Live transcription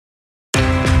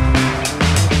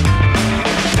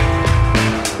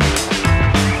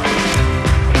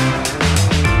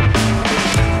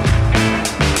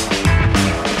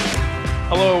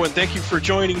Thank you for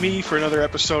joining me for another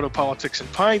episode of Politics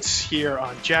and Pints here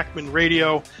on Jackman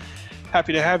Radio.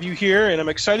 Happy to have you here, and I'm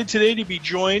excited today to be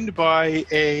joined by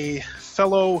a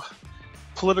fellow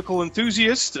political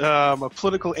enthusiast, a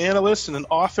political analyst, and an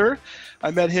author. I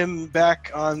met him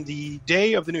back on the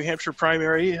day of the New Hampshire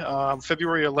primary,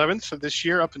 February 11th of this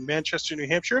year up in Manchester, New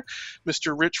Hampshire,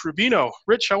 Mr. Rich Rubino.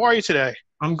 Rich, how are you today?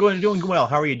 I'm doing well.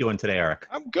 How are you doing today, Eric?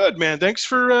 I'm good, man. Thanks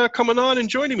for coming on and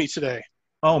joining me today.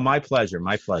 Oh, my pleasure.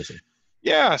 My pleasure.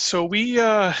 Yeah, so we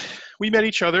met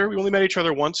each other. We only met each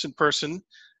other once in person,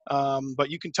 but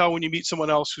you can tell when you meet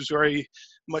someone else who's very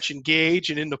much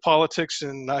engaged and into politics,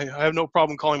 and I have no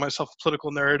problem calling myself a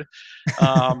political nerd.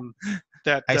 I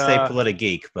say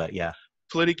politi-geek, but yeah.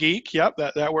 Politi-geek, yep,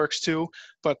 that works too.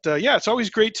 But yeah, it's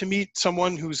always great to meet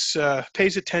someone who's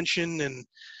pays attention and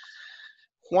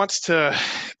wants to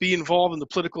be involved in the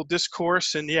political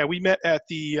discourse. And yeah, we met at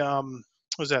the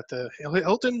the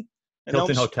Hilton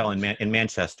Hotel in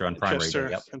Manchester on primary day.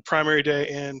 Yep. And primary day.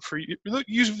 And for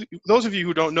those of you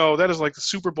who don't know, that is like the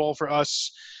Super Bowl for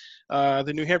us.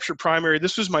 The New Hampshire primary.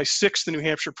 This was my sixth New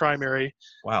Hampshire primary.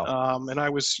 Wow. And I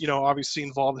was, obviously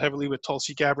involved heavily with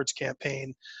Tulsi Gabbard's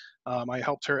campaign. I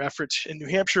helped her efforts in New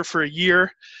Hampshire for a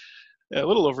year, a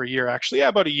little over a year actually,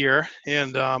 about a year.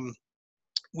 And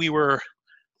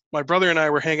my brother and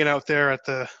I were hanging out there at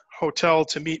the hotel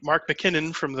to meet Mark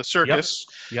McKinnon from the circus.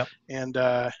 Yep. And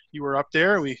you were up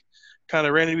there, and we kind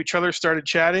of ran into each other, started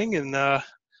chatting, and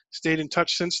stayed in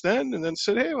touch since then. And then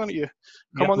said, "Hey, why don't you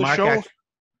come on the show?"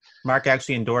 Mark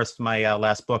actually endorsed my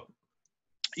last book.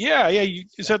 Yeah.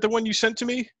 Is that the one you sent to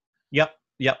me? Yep.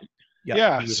 Yeah. He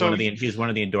was one of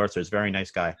the endorsers. Very nice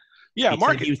guy. Yeah,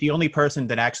 Mark. He was the only person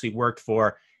that actually worked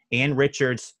for Ann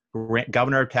Richards,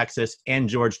 governor of Texas, and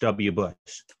George W. Bush.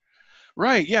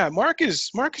 Right. Yeah. Mark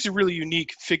is a really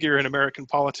unique figure in American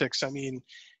politics. I mean,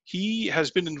 he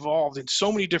has been involved in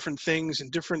so many different things in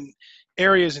different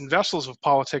areas and vessels of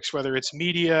politics, whether it's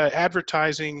media,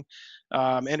 advertising,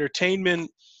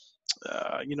 entertainment,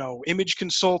 image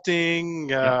consulting.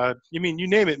 You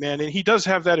name it, man. And he does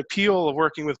have that appeal of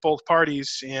working with both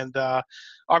parties, and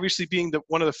obviously being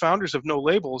one of the founders of No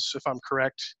Labels, if I'm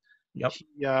correct. Yep.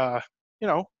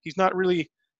 He's not really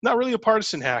a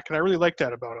partisan hack, and I really like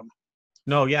that about him.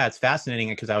 No, yeah, it's fascinating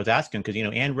because I was asking because,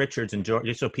 Ann Richards and George,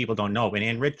 just so people don't know, when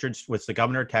Ann Richards was the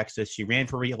governor of Texas, she ran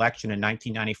for re-election in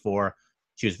 1994.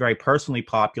 She was very personally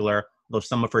popular, though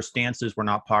some of her stances were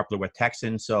not popular with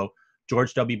Texans. So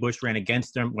George W. Bush went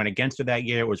against her that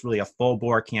year. It was really a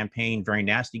full-bore campaign, very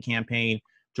nasty campaign.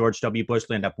 George W. Bush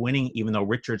ended up winning, even though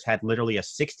Richards had literally a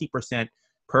 60%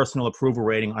 personal approval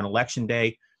rating on election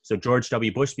day. So George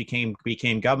W. Bush became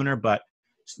governor, but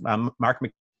Mark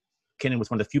McKinnon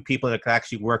was one of the few people that could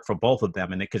actually work for both of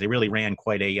them, and because they really ran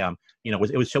quite a,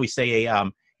 it was shall we say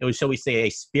a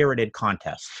spirited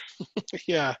contest.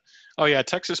 Yeah. Oh yeah.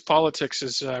 Texas politics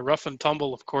is rough and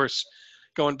tumble, of course,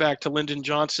 going back to Lyndon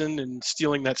Johnson and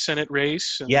stealing that Senate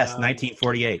race. And, yes,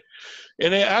 1948.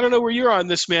 And I don't know where you're on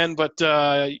this, man, but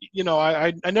I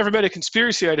never met a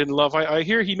conspiracy I didn't love. I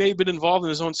hear he may have been involved in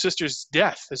his own sister's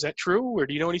death. Is that true, or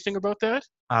do you know anything about that?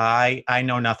 I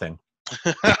know nothing.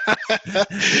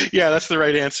 Yeah, that's the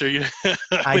right answer.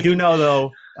 I do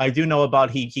know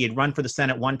about he had run for the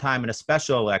Senate one time in a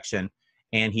special election,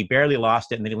 and he barely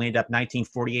lost it, and then he landed up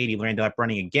 1948. He ended up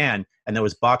running again, and there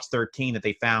was box 13 that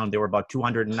they found. There were about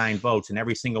 209 votes, and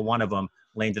every single one of them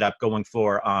landed up going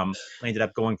for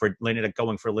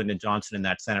Lyndon Johnson in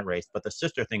that Senate race. But the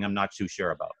sister thing, I'm not too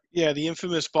sure about. Yeah, the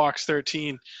infamous box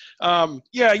 13.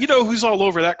 Who's all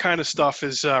over that kind of stuff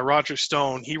is Roger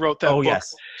Stone. He wrote that book.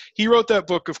 Yes. He wrote that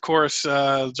book, of course.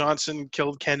 Johnson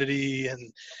killed Kennedy,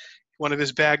 and one of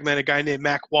his bagmen, a guy named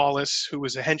Mac Wallace, who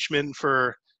was a henchman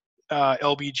for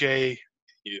LBJ.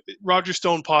 Roger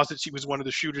Stone posits he was one of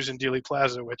the shooters in Dealey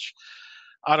Plaza, which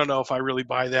I don't know if I really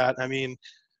buy that. I mean,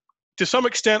 to some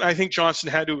extent, I think Johnson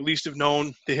had to at least have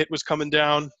known the hit was coming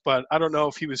down, but I don't know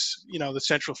if he was, the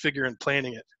central figure in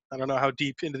planning it. I don't know how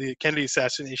deep into the Kennedy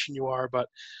assassination you are, but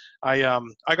I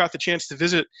got the chance to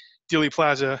visit Dealey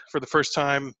Plaza for the first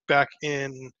time back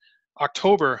in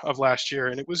October of last year,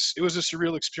 and it was a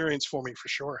surreal experience for me for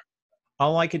sure.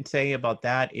 All I can say about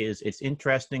that is it's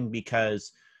interesting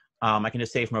because I can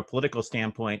just say from a political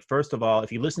standpoint, first of all,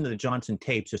 if you listen to the Johnson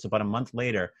tapes just about a month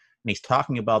later, and he's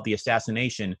talking about the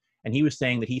assassination, and he was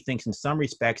saying that he thinks in some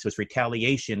respects it was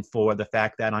retaliation for the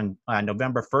fact that on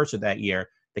November 1st of that year,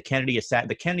 the Kennedy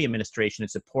administration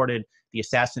had supported the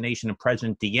assassination of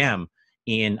President Diem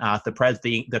in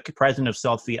the president of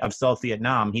South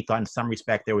Vietnam. He thought in some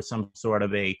respect there was some sort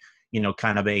of a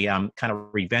kind of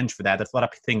revenge for that. That's a lot of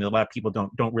things that a lot of people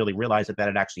don't really realize that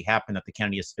it actually happened, that the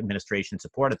Kennedy administration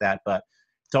supported that. But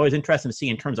it's always interesting to see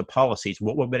in terms of policies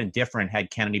what would have been different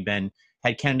had Kennedy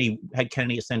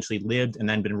essentially lived and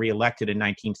then been reelected in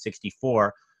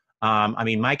 1964. I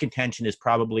mean, my contention is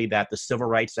probably that the Civil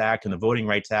Rights Act and the Voting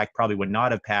Rights Act probably would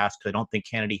not have passed, because I don't think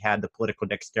Kennedy had the political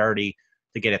dexterity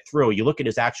to get it through. You look at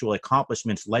his actual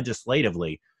accomplishments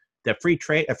legislatively. A Free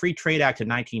Trade Act in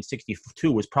 1962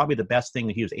 was probably the best thing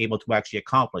that he was able to actually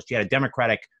accomplish. You had a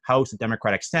Democratic House, a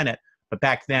Democratic Senate, but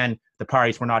back then the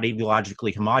parties were not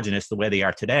ideologically homogenous the way they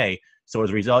are today. So as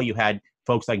a result, you had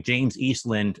folks like James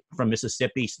Eastland from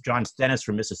Mississippi, John Stennis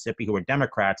from Mississippi, who were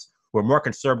Democrats, who were more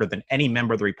conservative than any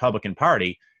member of the Republican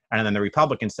Party. And then on the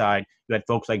Republican side, you had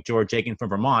folks like George Aiken from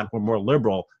Vermont, who were more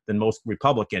liberal than most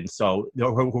Republicans. So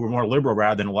who were more liberal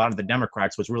rather than a lot of the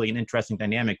Democrats, was really an interesting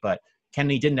dynamic. But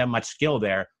Kennedy didn't have much skill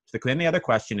there. So then the other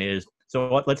question is,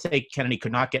 so let's say Kennedy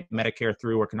could not get Medicare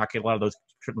through, or could not get a lot of those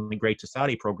certainly Great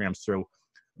Society programs through.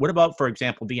 What about, for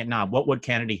example, Vietnam? What would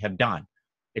Kennedy have done?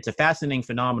 It's a fascinating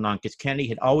phenomenon, because Kennedy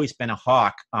had always been a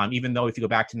hawk, even though if you go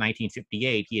back to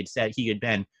 1958, he had said he had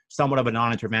been somewhat of a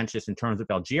non-interventionist in terms of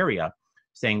Algeria,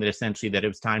 saying that essentially that it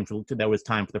was time for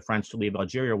the French to leave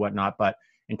Algeria or whatnot. But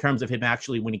in terms of him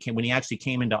actually, when he actually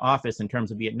came into office in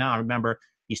terms of Vietnam, remember,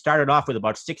 he started off with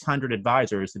about 600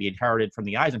 advisors that he inherited from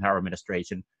the Eisenhower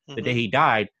administration. Mm-hmm. The day he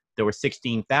died, there were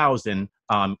 16,000.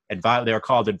 They were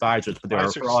called advisors, but they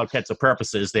were, for all intents and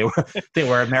purposes, they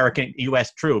were American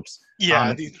U.S. troops.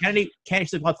 Yeah. Kennedy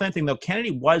said one thing though.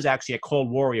 Kennedy was actually a cold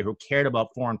warrior who cared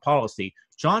about foreign policy.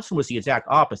 Johnson was the exact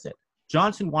opposite.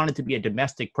 Johnson wanted to be a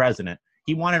domestic president.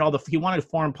 He wanted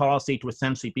foreign policy to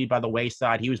essentially be by the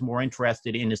wayside. He was more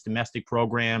interested in his domestic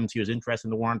programs. He was interested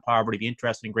in the war on poverty, be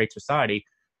interested in Great Society,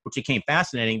 which became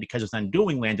fascinating because his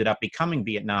undoing ended up becoming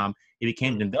Vietnam. He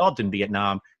became involved in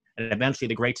Vietnam, and eventually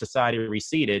the Great Society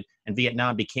receded, and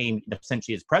Vietnam became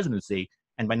essentially his presidency.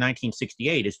 And by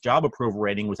 1968, his job approval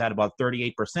rating was at about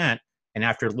 38%. And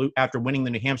after winning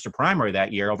the New Hampshire primary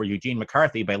that year over Eugene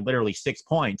McCarthy by literally 6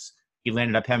 points, he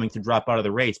ended up having to drop out of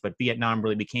the race. But Vietnam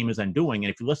really became his undoing.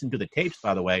 And if you listen to the tapes,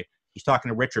 by the way, he's talking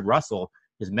to Richard Russell,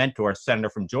 his mentor, senator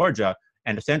from Georgia,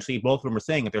 and essentially both of them were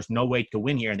saying that there's no way to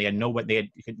win here, and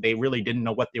they really didn't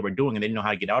know what they were doing, and they didn't know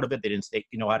how to get out of it. They didn't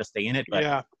know how to stay in it. But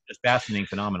yeah, it's a fascinating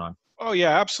phenomenon. Oh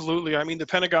yeah, absolutely. I mean, the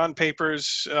Pentagon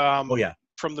Papers.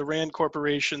 From the Rand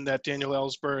Corporation that Daniel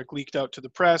Ellsberg leaked out to the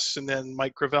press, and then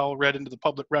Mike Gravel read into the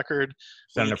public record.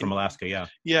 Senator from Alaska, yeah.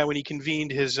 Yeah, when he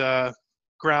convened his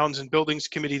Grounds and Buildings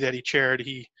Committee that he chaired,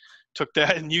 he took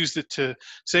that and used it to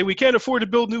say we can't afford to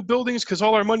build new buildings because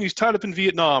all our money is tied up in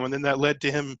Vietnam. And then that led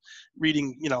to him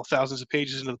reading, thousands of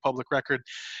pages into the public record.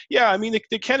 Yeah, I mean,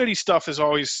 the Kennedy stuff is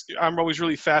I'm always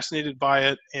really fascinated by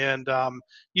it. And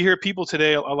you hear people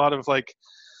today, a lot of like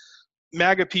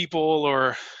MAGA people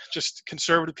or just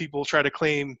conservative people try to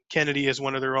claim Kennedy as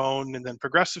one of their own, and then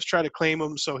progressives try to claim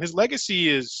him. So his legacy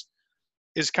is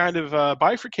kind of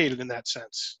bifurcated in that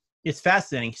sense. It's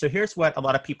fascinating. So here's what a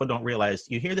lot of people don't realize.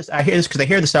 I hear this because I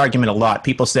hear this argument a lot.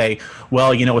 People say,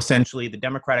 well, essentially the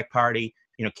Democratic Party,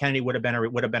 Kennedy would have been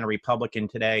a Republican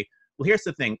today. Well, here's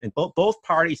the thing. Both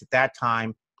parties at that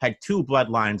time had two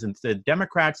bloodlines, and the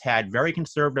Democrats had very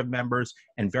conservative members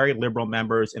and very liberal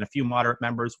members and a few moderate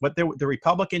members. The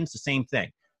Republicans, the same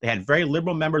thing. They had very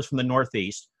liberal members from the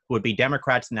Northeast who would be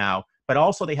Democrats now, but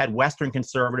also they had Western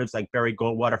conservatives like Barry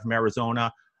Goldwater from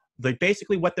Arizona.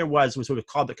 Basically what there was what was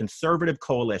called the Conservative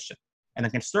Coalition. And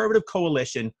the Conservative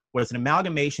Coalition was an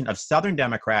amalgamation of Southern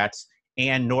Democrats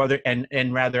and Northern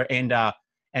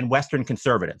and Western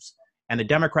conservatives. And the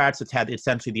Democrats had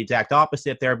essentially the exact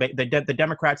opposite there. The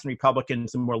Democrats and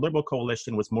Republicans, the more liberal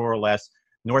coalition was more or less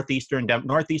Northeastern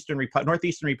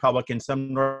Republicans,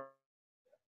 some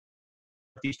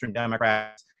Northeastern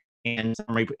Democrats, and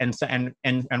some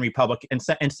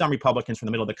Republicans from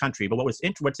the middle of the country. But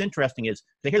what's interesting is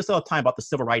they hear this all the time about the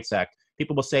Civil Rights Act.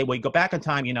 People will say, well, you go back in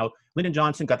time, Lyndon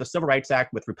Johnson got the Civil Rights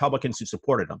Act with Republicans who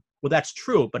supported him. Well, that's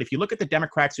true. But if you look at the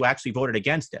Democrats who actually voted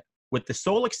against it, with the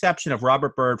sole exception of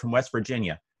Robert Byrd from West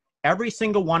Virginia, every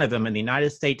single one of them in the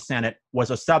United States Senate was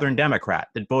a Southern Democrat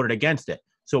that voted against it.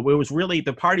 So it was really,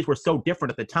 the parties were so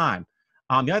different at the time.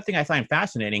 The other thing I find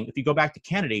fascinating, if you go back to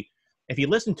Kennedy, if you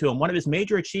listen to him, one of his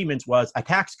major achievements was a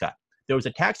tax cut. There was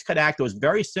a tax cut act that was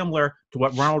very similar to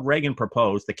what Ronald Reagan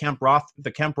proposed, the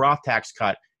Kemp-Roth tax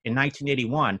cut in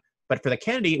 1981. But for the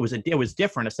Kennedy, it was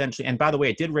different essentially. And by the way,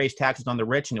 it did raise taxes on the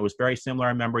rich, and it was very similar. I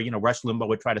remember, Rush Limbaugh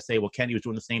would try to say, well, Kennedy was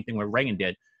doing the same thing what Reagan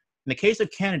did. In the case of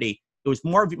Kennedy, it was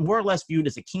more or less viewed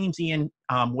as a Keynesian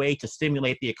way to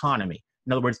stimulate the economy.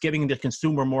 In other words, giving the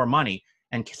consumer more money.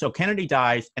 And so Kennedy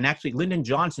dies, and actually Lyndon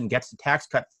Johnson gets the tax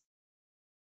cut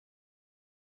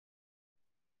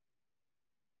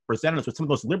Representatives with some of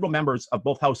those liberal members of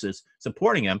both houses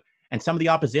supporting him. And some of the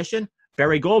opposition,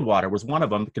 Barry Goldwater was one of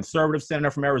them, the conservative senator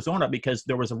from Arizona, because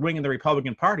there was a wing in the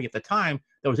Republican Party at the time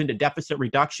that was into deficit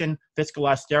reduction, fiscal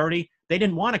austerity. They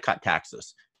didn't want to cut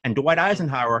taxes. And Dwight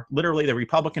Eisenhower, literally the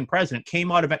Republican president,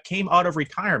 came out of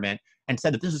retirement and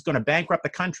said that this is going to bankrupt the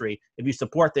country if you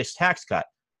support this tax cut.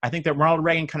 I think that Ronald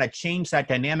Reagan kind of changed that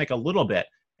dynamic a little bit.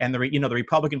 And the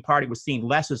Republican Party was seen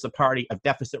less as the party of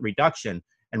deficit reduction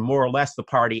and more or less the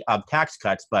party of tax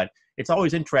cuts. But it's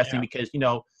always interesting because,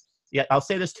 I'll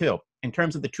say this too. In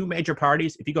terms of the two major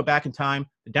parties, if you go back in time,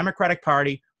 the Democratic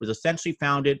Party was essentially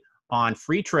founded on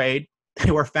free trade.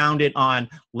 They were founded on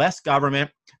less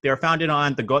government. They were founded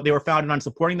on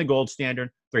supporting the gold standard.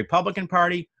 The Republican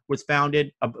Party was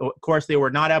founded, of course, they were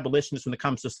not abolitionists when it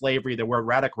comes to slavery. There were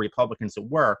radical Republicans that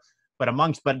were, but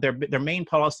their main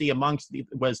policy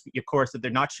was, of course, that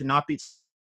there should not be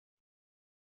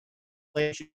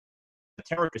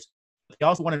terrorists. They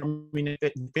also wanted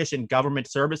efficient government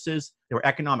services. They were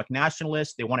economic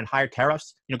nationalists. They wanted higher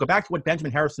tariffs. Go back to what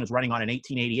Benjamin Harrison was running on in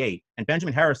 1888. And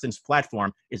Benjamin Harrison's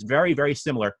platform is very, very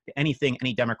similar to anything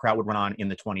any Democrat would run on in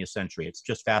the 20th century. It's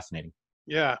just fascinating.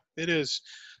 Yeah, it is.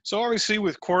 So obviously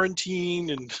with quarantine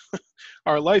and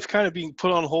our life kind of being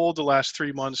put on hold the last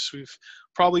 3 months, we've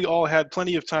probably all had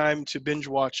plenty of time to binge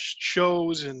watch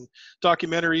shows and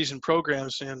documentaries and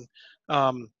programs. And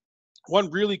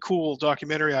one really cool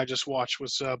documentary I just watched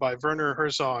was by Werner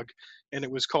Herzog, and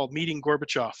it was called Meeting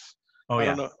Gorbachev. Oh,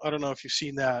 yeah. I don't know if you've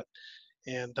seen that.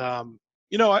 And,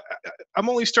 I'm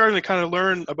only starting to kind of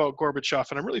learn about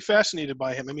Gorbachev, and I'm really fascinated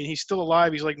by him. I mean, he's still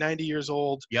alive. He's like 90 years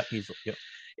old. Yep.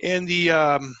 And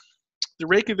the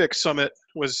Reykjavik summit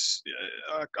was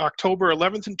October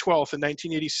 11th and 12th in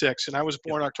 1986, and I was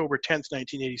born October 10th,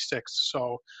 1986.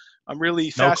 So I'm really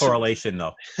fascinated. No correlation,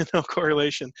 though. No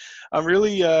correlation. I'm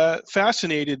really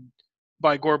fascinated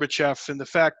by Gorbachev and the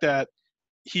fact that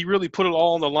he really put it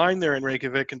all on the line there in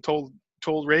Reykjavik and told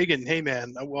Reagan, "Hey,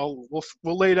 man, well,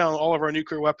 we'll lay down all of our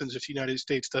nuclear weapons if the United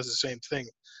States does the same thing,"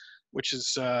 which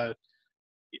is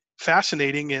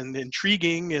fascinating and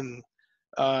intriguing, and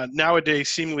nowadays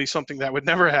seemingly something that would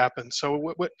never happen.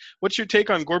 So, what's your take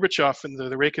on Gorbachev and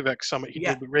the Reykjavik summit he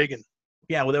did with Reagan?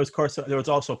 Yeah, well, there was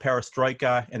also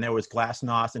perestroika, and there was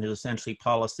glasnost, and his essentially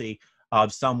policy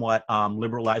of somewhat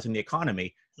liberalizing the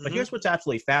economy. But here's what's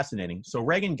absolutely fascinating. So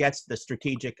Reagan gets the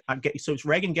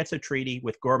Reagan gets a treaty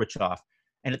with Gorbachev,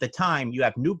 and at the time you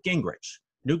have Newt Gingrich,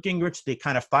 the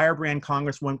kind of firebrand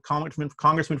congressman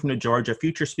from Georgia,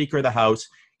 future Speaker of the House.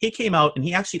 He came out and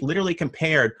he actually literally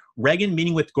compared Reagan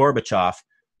meeting with Gorbachev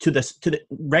to the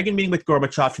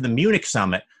Munich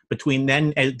summit between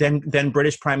then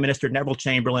British Prime Minister Neville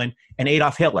Chamberlain and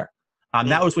Adolf Hitler.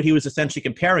 That was what he was essentially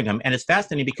comparing them. And it's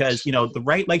fascinating because, the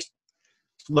right likes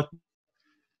to look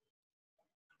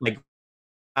like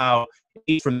how,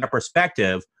 from their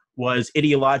perspective, was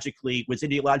ideologically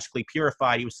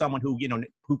purified. He was someone who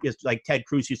is like Ted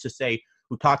Cruz used to say,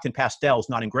 who talked in pastels,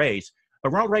 not in grays.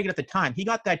 But Ronald Reagan at the time, he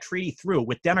got that treaty through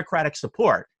with Democratic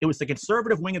support. It was the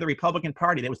conservative wing of the Republican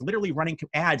Party that was literally running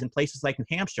ads in places like New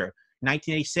Hampshire,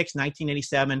 1986,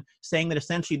 1987, saying that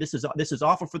essentially this is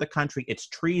awful for the country. It's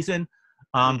treason.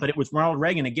 But it was Ronald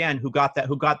Reagan again who got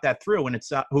that through, and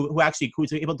it's who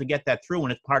was able to get that through,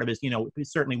 and it's part of his,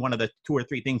 certainly one of the 2 or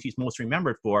 3 things he's most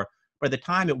remembered for. But at the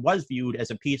time, it was viewed as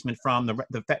appeasement from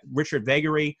the Richard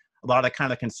Viguerie, a lot of the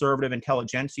kind of conservative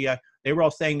intelligentsia. They were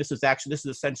all saying this is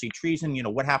essentially treason.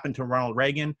 What happened to Ronald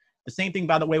Reagan? The same thing,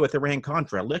 by the way, with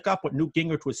Iran-Contra. Look up what Newt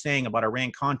Gingrich was saying about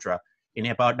Iran-Contra in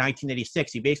about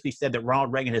 1986. He basically said that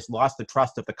Ronald Reagan has lost the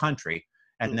trust of the country.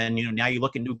 And then, now you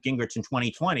look at Newt Gingrich in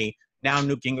 2020. Now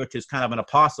Newt Gingrich is kind of an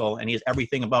apostle, and he has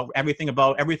everything about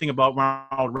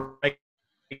Ronald Reagan.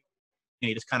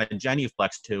 He just kind of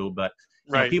genuflects to, but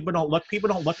people don't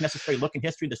necessarily look in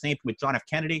history. The same with John F.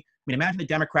 Kennedy. I mean, imagine a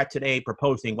Democrat today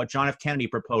proposing what John F. Kennedy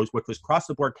proposed, which was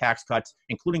cross-the-board tax cuts,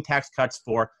 including tax cuts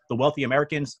for the wealthy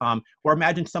Americans. Or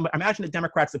imagine the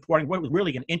Democrats supporting what was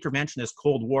really an interventionist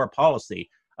Cold War policy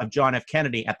of John F.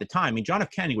 Kennedy at the time. I mean, John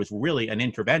F. Kennedy was really an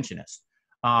interventionist.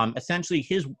 Essentially,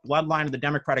 his bloodline of the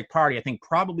Democratic Party, I think,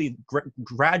 probably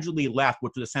gradually left,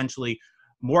 which was essentially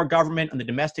more government on the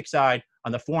domestic side.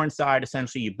 On the foreign side,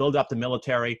 essentially, you build up the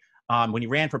military. When he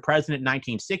ran for president in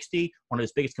 1960, one of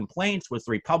his biggest complaints was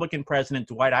the Republican president,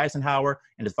 Dwight Eisenhower,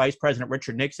 and his vice president,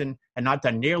 Richard Nixon, had not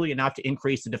done nearly enough to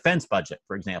increase the defense budget,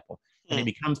 for example. And he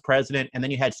becomes president. And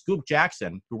then you had Scoop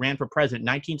Jackson, who ran for president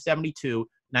in 1972,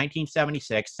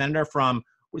 1976, senator from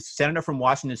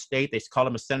Washington State. They called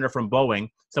him a senator from Boeing,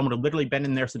 someone who literally been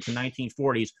in there since the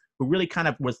 1940s, who really kind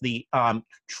of was the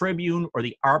tribune or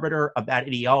the arbiter of that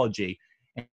ideology.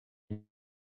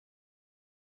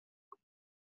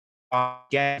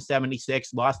 again,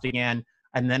 76, lost again.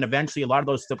 And then eventually a lot of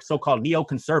those so-called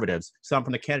neoconservatives, some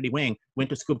from the Kennedy wing, went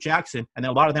to Scoop Jackson. And then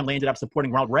a lot of them ended up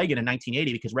supporting Ronald Reagan in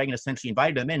 1980 because Reagan essentially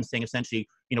invited them in, saying essentially,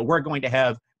 we're going to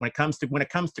have, when it comes to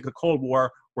the Cold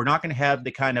War, we're not going to have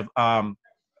the kind of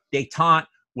détente,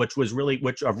 which was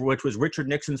Richard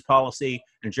Nixon's policy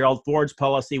and Gerald Ford's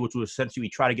policy, which was essentially we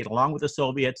try to get along with the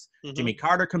Soviets. Mm-hmm. Jimmy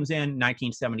Carter comes in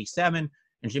 1977.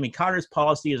 And Jimmy Carter's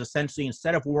policy is essentially,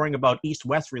 instead of worrying about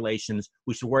East-West relations,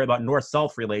 we should worry about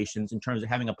North-South relations in terms of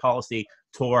having a policy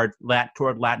toward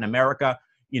Latin America,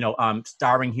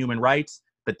 starving human rights.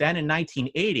 But then in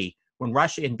 1980, when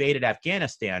Russia invaded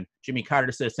Afghanistan, Jimmy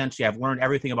Carter said, essentially, I've learned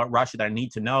everything about Russia that I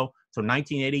need to know. So in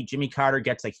 1980, Jimmy Carter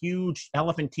gets a huge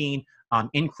elephantine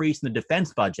increase in the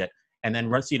defense budget. And then,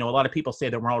 a lot of people say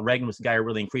that Ronald Reagan was the guy who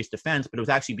really increased defense, but it was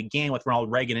actually began with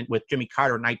Ronald Reagan and with Jimmy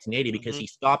Carter in 1980 because he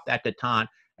stopped that détente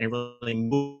and really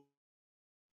moved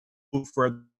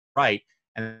further right.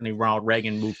 And then Ronald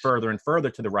Reagan moved further and further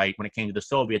to the right when it came to the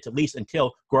Soviets, at least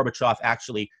until Gorbachev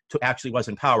actually was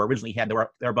in power. Originally, there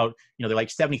were about, they're like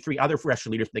 73 other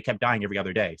Russian leaders, but they kept dying every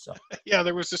other day. So yeah,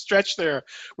 there was a stretch there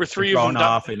where three of them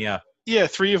died. Yeah,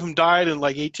 3 of them died in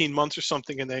like 18 months or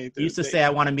something, and they used to say I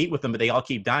want to meet with them, but they all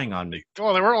keep dying on me.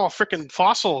 Oh, they were all freaking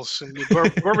fossils, and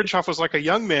Gorbachev was like a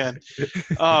young man.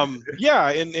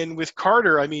 And with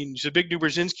Carter, I mean, Zbigniew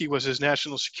Brzezinski was his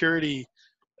national security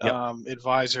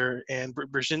advisor, and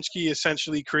Brzezinski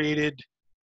essentially created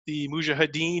the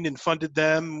Mujahideen and funded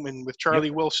them, and with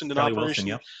Charlie Wilson and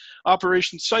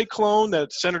Operation Cyclone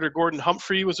that Senator Gordon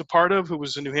Humphrey was a part of, who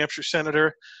was a New Hampshire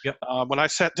senator. When I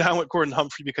sat down with Gordon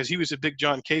Humphrey, because he was a big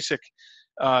John Kasich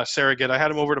surrogate, I had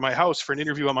him over to my house for an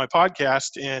interview on my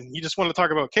podcast, and he just wanted to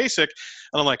talk about Kasich.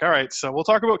 And I'm like, all right, so we'll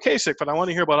talk about Kasich, but I want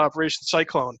to hear about Operation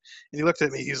Cyclone. And he looked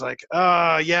at me, he's like,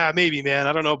 yeah, maybe, man.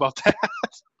 I don't know about that.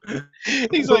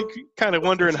 He's like kind of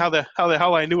wondering how the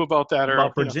hell I knew about that.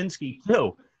 About Brzezinski,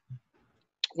 too.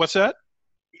 What's that?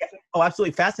 Oh,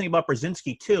 absolutely. Fascinating about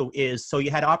Brzezinski, too, is so you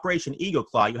had Operation Eagle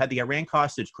Claw. You had the Iran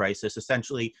hostage crisis,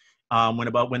 essentially,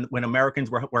 when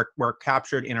Americans were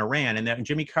captured in Iran. And then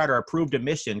Jimmy Carter approved a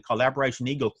mission called Operation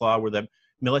Eagle Claw, where the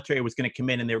military was going to come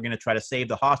in and they were going to try to save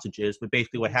the hostages. But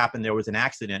basically what happened, there was an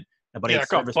accident. But it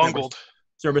got bungled.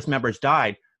 Service members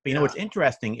died. But what's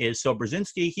interesting is, so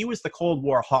Brzezinski, he was the Cold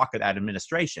War hawk of that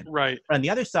administration. Right. But on the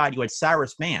other side, you had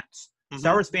Cyrus Vance. Mm-hmm.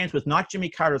 Cyrus Vance was not Jimmy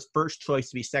Carter's first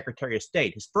choice to be Secretary of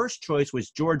State. His first choice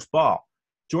was George Ball.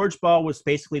 George Ball was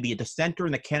basically the dissenter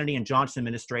in the Kennedy and Johnson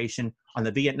administration on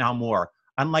the Vietnam War.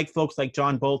 Unlike folks like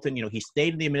John Bolton, he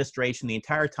stayed in the administration the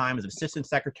entire time as an Assistant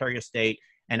Secretary of State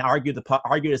and argued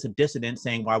as a dissident,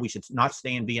 saying why we should not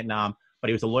stay in Vietnam. But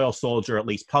he was a loyal soldier, at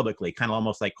least publicly, kind of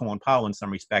almost like Colin Powell in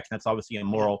some respects. And that's obviously a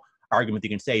moral argument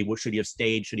you can say. Well, should he have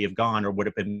stayed? Should he have gone? Or would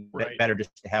it have been better just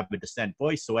to have a dissent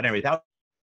voice? So anyway, that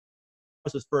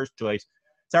was his first choice.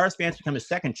 Cyrus Vance became his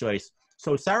second choice.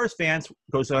 So Cyrus Vance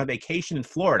goes on vacation in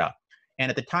Florida. And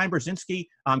at the time, Brzezinski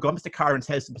goes to Carter and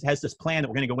has this plan that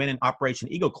we're going to go in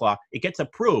Operation Eagle Claw. It gets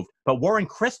approved. But Warren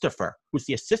Christopher, who's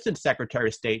the Assistant Secretary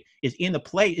of State, is in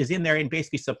there and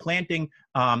basically supplanting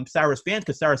Cyrus Vance,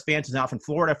 because Cyrus Vance is out in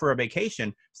Florida for a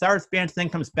vacation. Cyrus Vance then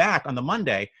comes back on the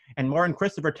Monday, and Warren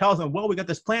Christopher tells him, well, we got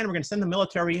this plan. We're going to send the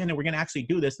military in, and we're going to actually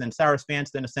do this. And then Cyrus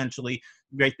Vance then essentially,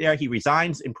 right there, he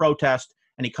resigns in protest,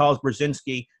 and he calls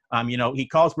Brzezinski,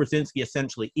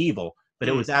 essentially evil. But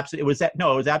it was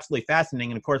absolutely fascinating.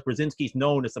 And of course, Brzezinski's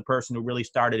known as the person who really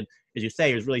started, as you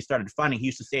say, funding. He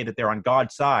used to say that they're on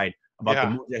God's side about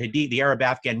the Mujahideen, the Arab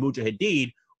Afghan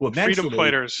Mujahideen, who eventually freedom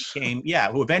fighters became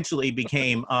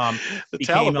Taliban.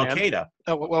 Al-Qaeda.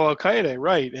 Well, Al-Qaeda,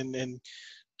 right, and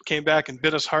came back and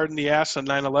bit us hard in the ass on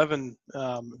 9/11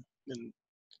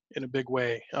 in a big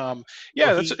way.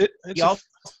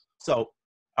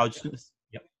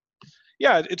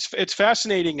 It's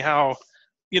fascinating how,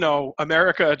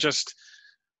 America just,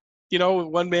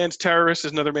 one man's terrorist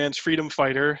is another man's freedom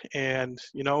fighter. And,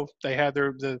 they had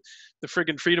the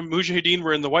friggin' freedom. Mujahideen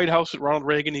were in the White House with Ronald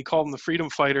Reagan. He called them the freedom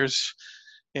fighters.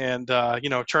 And,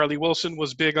 Charlie Wilson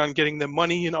was big on getting them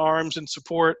money and arms and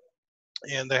support.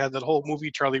 And they had that whole movie,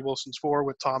 Charlie Wilson's 4,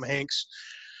 with Tom Hanks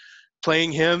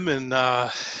playing him. And, a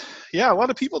lot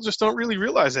of people just don't really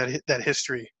realize that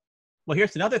history. Well,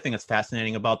 here's another thing that's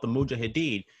fascinating about the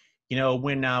Mujahideen.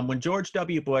 When George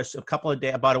W. Bush,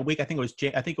 about a week, I think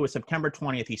it was September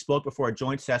 20th, he spoke before a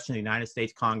joint session of the United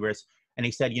States Congress, and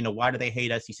he said, why do they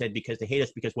hate us? He said, because they hate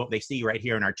us because what they see right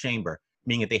here in our chamber,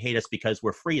 meaning that they hate us because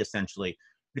we're free, essentially.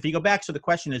 But if you go back, so the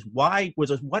question is, what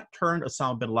turned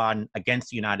Osama bin Laden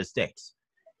against the United States?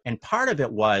 And part of it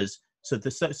was,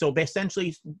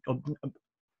 essentially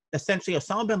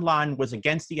Osama bin Laden was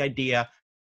against the idea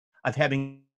of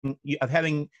having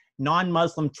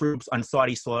non-Muslim troops on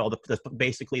Saudi soil,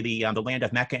 basically the land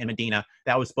of Mecca and Medina.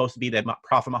 That was supposed to be that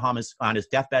Prophet Muhammad on his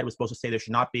deathbed was supposed to say there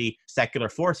should not be secular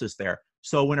forces there.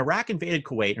 So when Iraq invaded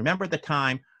Kuwait, remember at the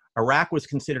time, Iraq was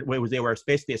considered, they were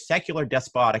basically a secular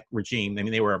despotic regime. I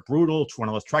mean, they were a brutal, one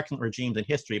of the most truculent regimes in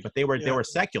history, but they were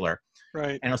secular.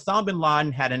 Right. And Osama bin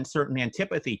Laden had a certain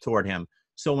antipathy toward him.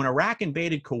 So when Iraq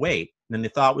invaded Kuwait, then the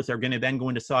thought was they're going to then go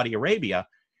into Saudi Arabia.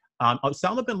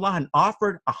 Osama bin Laden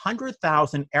offered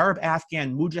 100,000 Arab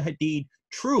Afghan Mujahideen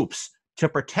troops to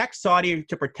protect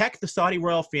the Saudi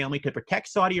royal family, to protect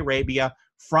Saudi Arabia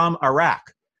from Iraq.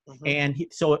 Mm-hmm. And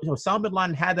so Osama bin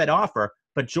Laden had that offer,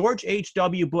 but George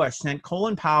H.W. Bush sent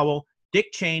Colin Powell, Dick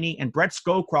Cheney, and Brett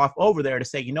Scowcroft over there to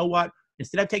say, you know what,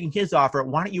 instead of taking his offer,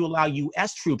 why don't you allow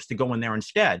U.S. troops to go in there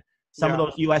instead? Some of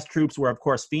those U.S. troops were, of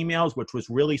course, females, which was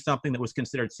really something that was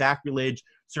considered sacrilege,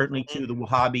 certainly to the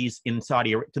Wahhabis in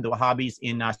Saudi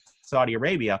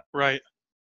Arabia. Right.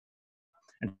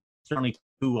 And certainly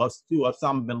to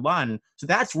Osama bin Laden. So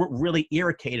that's what really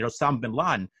irritated Osama bin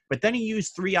Laden. But then he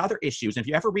used three other issues. And if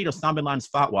you ever read Osama bin Laden's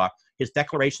fatwa, his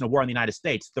declaration of war on the United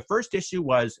States, the first issue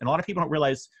was, and a lot of people don't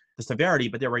realize the severity,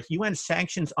 but there were UN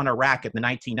sanctions on Iraq in the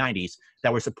 1990s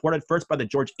that were supported first by the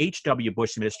George H.W.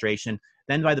 Bush administration,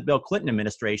 then by the Bill Clinton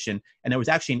administration. And there was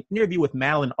actually an interview with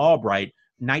Madeleine Albright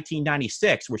in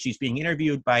 1996 where she's being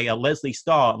interviewed by Leslie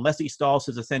Stahl. And Leslie Stahl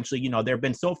says essentially, there have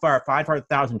been so far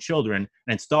 500,000 children,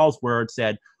 and in Stahl's words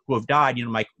said, who have died,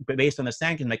 based on the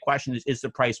sanctions, my question is the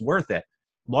price worth it?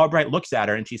 Albright looks at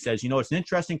her and she says, it's an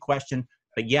interesting question,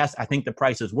 but yes, I think the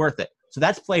price is worth it. So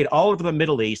that's played all over the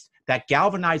Middle East. That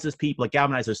galvanizes people. It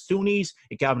galvanizes Sunnis.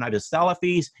 It galvanizes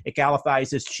Salafis. It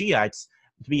galvanizes Shiites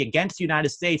to be against the United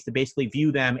States, to basically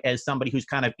view them as somebody who's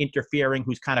kind of interfering,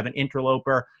 who's kind of an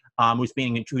interloper, who's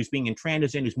being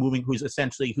intransigent,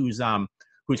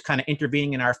 who's kind of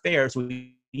intervening in our affairs.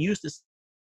 We use the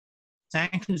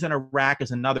sanctions in Iraq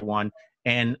as another one.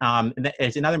 And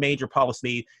it's another major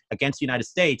policy against the United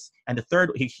States. And the third,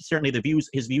 his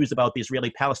views about the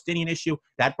Israeli-Palestinian issue,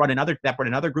 that brought in other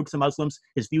groups of Muslims.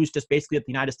 His views just basically that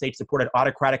the United States supported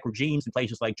autocratic regimes in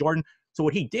places like Jordan. So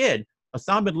what he did,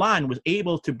 Osama bin Laden was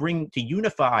able to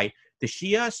unify the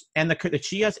Shias and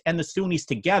the Sunnis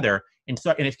together in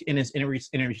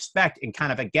respect and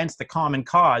kind of against the common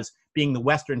cause, being the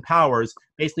Western powers,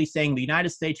 basically saying the United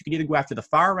States, you can either go after the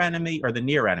far enemy or the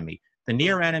near enemy. The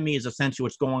near enemy is essentially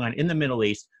what's going on in the Middle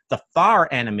East. The far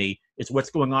enemy is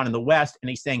what's going on in the West. And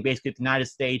he's saying basically the United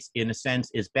States, in a sense,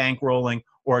 is bankrolling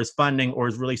or is funding or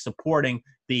is really supporting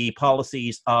the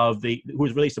policies of the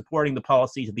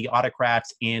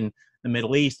autocrats in the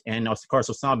Middle East. And of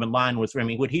course, Osama bin Laden was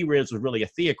really a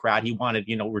theocrat. He wanted,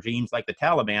 regimes like the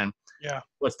Taliban. Yeah.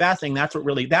 What's fascinating, that's what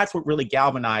really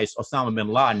galvanized Osama bin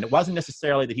Laden. It wasn't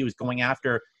necessarily that he was going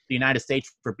after the United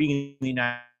States for being the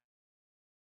United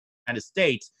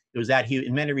States. It was that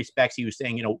in many respects, he was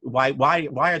saying, why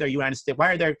are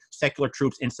there secular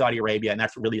troops in Saudi Arabia? And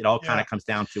that's what really it all kind of comes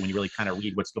down to when you really kind of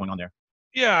read what's going on there.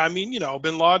 Yeah,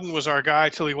 bin Laden was our guy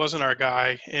till he wasn't our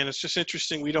guy. And it's just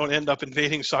interesting we don't end up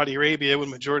invading Saudi Arabia when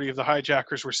majority of the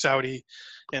hijackers were Saudi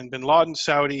and bin Laden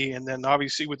Saudi. And then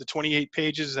obviously with the 28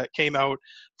 pages that came out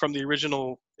from the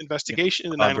original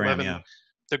investigation in 9/11,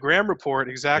 the Graham report,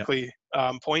 exactly,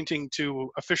 pointing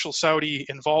to official Saudi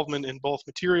involvement in both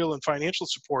material and financial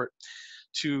support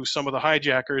to some of the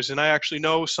hijackers. And I actually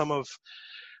know some of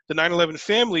the 9/11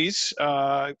 families.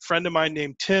 A friend of mine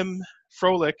named Tim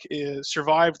Froelich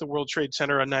survived the World Trade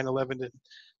Center on 9/11, and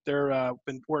they're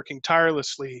been working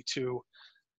tirelessly to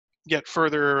get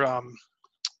further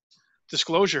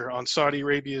disclosure on Saudi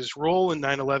Arabia's role in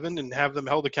 9/11 and have them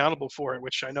held accountable for it,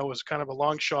 which I know is kind of a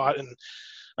long shot. And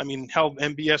how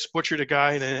MBS butchered a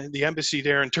guy in the embassy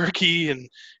there in Turkey, and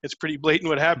it's pretty blatant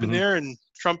what happened there. And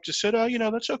Trump just said,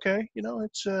 that's okay.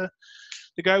 It's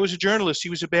the guy was a journalist. He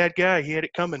was a bad guy. He had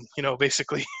it coming,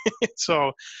 basically.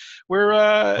 So we're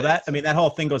that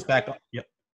whole thing goes back.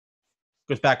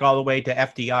 Goes back all the way to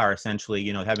FDR, essentially,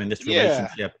 having this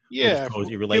relationship,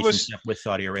 cozy relationship with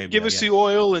Saudi Arabia. Give us the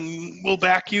oil and we'll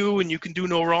back you and you can do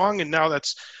no wrong. And now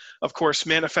that's, of course,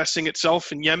 manifesting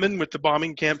itself in Yemen with the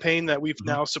bombing campaign that we've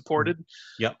now supported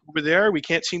over there. We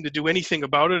can't seem to do anything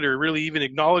about it or really even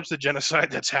acknowledge the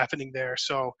genocide that's happening there.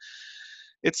 So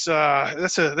it's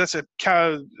that's a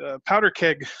powder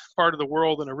keg part of the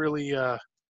world and a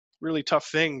really tough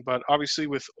thing. But obviously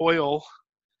with oil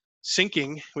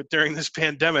sinking during this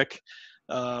pandemic,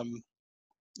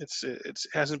 it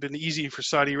hasn't been easy for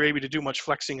Saudi Arabia to do much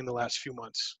flexing in the last few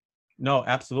months. No,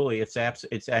 absolutely.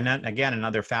 And then, again,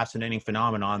 another fascinating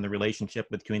phenomenon, the relationship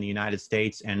between the United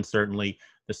States and certainly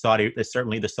the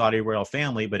Saudi royal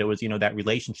family. But it was, that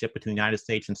relationship between the United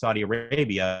States and Saudi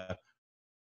Arabia,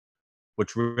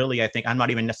 which really, I think, I'm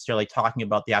not even necessarily talking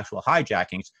about the actual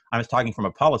hijackings. I was talking from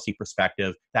a policy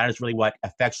perspective. That is really what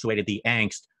effectuated the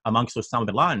angst amongst Osama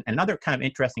bin Laden. Another kind of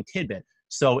interesting tidbit.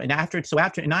 So after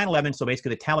 9/11, so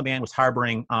basically the Taliban was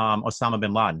harboring Osama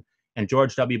bin Laden, and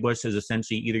George W. Bush is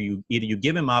essentially either you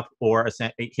give him up, or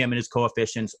him and his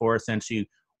coefficients, or essentially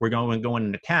we're going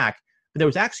an attack. But there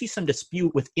was actually some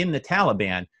dispute within the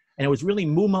Taliban, and it was really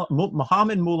Mullah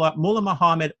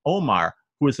Muhammad Omar,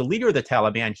 who was the leader of the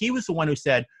Taliban. He was the one who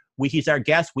said, he's our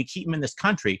guest, we keep him in this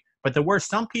country. But there were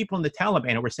some people in the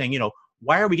Taliban who were saying,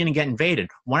 why are we going to get invaded?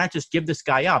 Why not just give this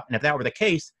guy up? And if that were the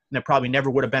case, then there probably never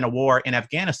would have been a war in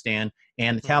Afghanistan.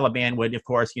 And the Taliban would, of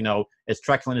course, as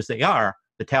truculent as they are,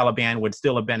 the Taliban would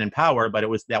still have been in power. But it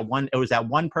was that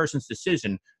one person's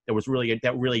decision that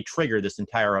really triggered this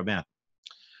entire event.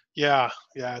 Yeah,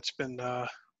 it's been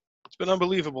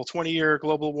unbelievable. 20-year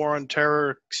global war on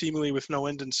terror, seemingly with no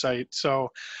end in sight. So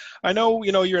I know,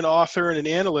 you're an author and an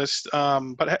analyst,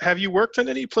 but have you worked on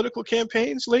any political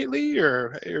campaigns lately,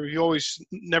 or have you always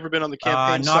never been on the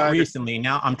campaign side? Not recently.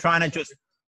 Now I'm trying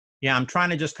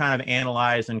to just kind of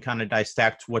analyze and kind of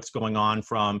dissect what's going on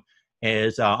from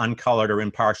as uncolored or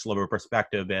impartial of a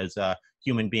perspective as a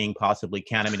human being possibly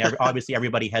can. I mean, obviously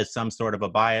everybody has some sort of a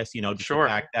bias, just Sure.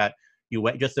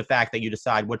 the fact that you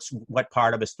decide what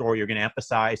part of a story you're going to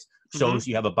emphasize shows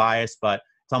you have a bias. But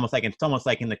it's almost like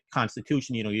in the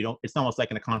Constitution, it's almost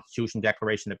like in the Constitution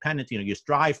Declaration of Independence, you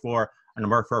strive for a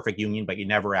more perfect union, but you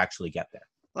never actually get there.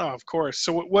 Oh, of course.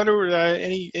 So what are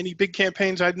any big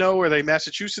campaigns I'd know? Are they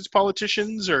Massachusetts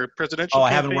politicians or presidential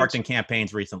campaigns? I haven't worked in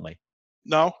campaigns recently.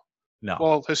 No? No.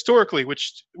 Well, historically,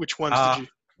 which ones did you?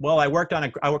 Well, I worked on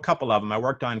a couple of them. I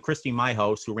worked on Christy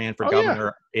Myhouse, who ran for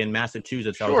governor in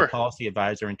Massachusetts. Sure. I was a policy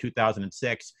advisor in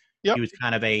 2006. Yep.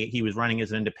 He was running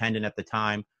as an independent at the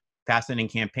time. Fascinating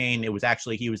campaign. He was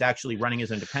actually running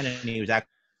as an independent. He had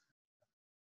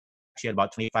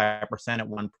about 25% at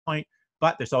one point.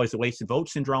 But there's always the wasted vote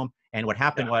syndrome. And what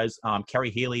happened was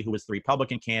Kerry Healy, who was the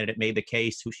Republican candidate, made the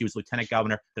case, she was lieutenant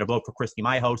governor, that a vote for Christy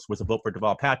Myhouse was a vote for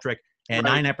Deval Patrick. And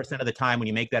 99% of the time when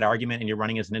you make that argument and you're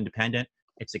running as an independent,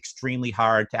 it's extremely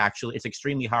hard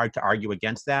to argue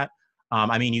against that.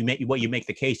 I mean, you make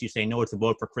the case, you say, no, it's a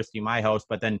vote for Christy Myhouse,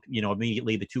 but then,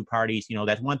 immediately the two parties,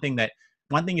 that's one thing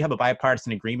you have a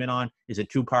bipartisan agreement on, is that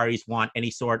two parties want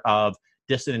any sort of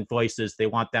dissident voices. They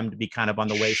want them to be kind of on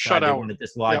the wayside. They want to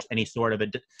dislodge any sort of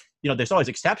there's always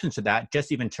exceptions to that.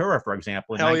 Jesse Ventura, for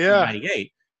example, in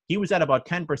 1998, he was at about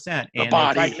 10%. And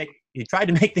they tried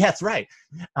to make that's right.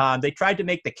 They tried to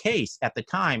make the case at the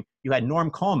time. You had Norm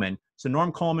Coleman. So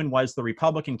Norm Coleman was the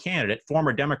Republican candidate,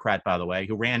 former Democrat, by the way,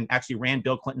 who ran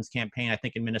Bill Clinton's campaign, I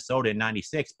think, in Minnesota in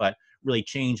 96, but really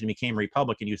changed and became a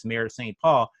Republican. He was mayor of St.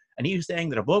 Paul. And he was saying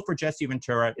that a vote for Jesse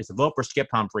Ventura is a vote for Skip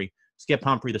Humphrey. Skip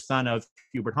Humphrey, the son of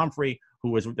Hubert Humphrey, who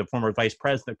was the former vice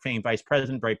president, famed vice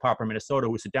president, very popular in Minnesota,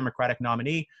 who was a Democratic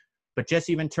nominee. But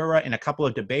Jesse Ventura, in a couple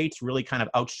of debates, really kind of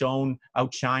outshined,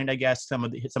 I guess, some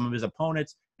of his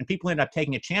opponents, and people ended up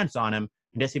taking a chance on him.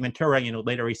 And Jesse Ventura,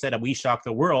 later he said, "We shocked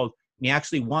the world." And he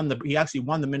actually won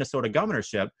the Minnesota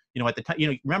governorship. At the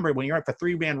time, remember when you're up for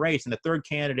 3-man race and the third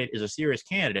candidate is a serious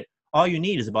candidate, all you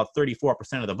need is about 34%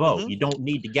 of the vote. You don't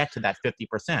need to get to that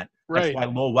 50%. That's why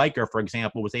Lowell Weicker, for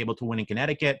example, was able to win in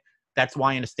Connecticut. That's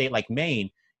why in a state like Maine,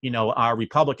 our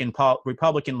Republican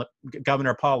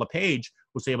Governor Paul LePage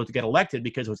was able to get elected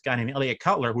because it was a guy named Elliott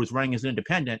Cutler who was running as an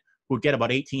independent, who would get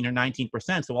about 18 or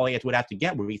 19%. So all he would have to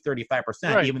get would be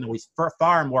 35%, even though he's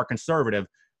far more conservative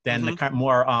than the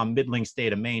more middling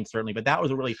state of Maine, certainly. But that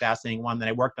was a really fascinating one. Then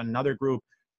I worked on another group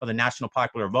of the National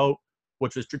Popular Vote,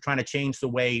 which was trying to change the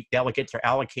way delegates are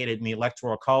allocated in the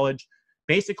Electoral College.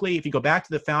 Basically, if you go back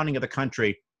to the founding of the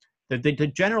country,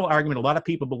 the general argument a lot of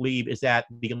people believe is that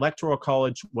the Electoral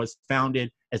College was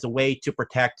founded as a way to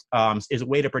protect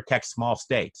small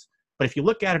states. But if you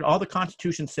look at it, all the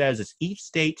Constitution says is each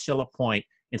state shall appoint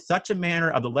in such a manner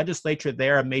of the legislature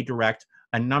there may direct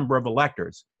a number of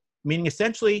electors. Meaning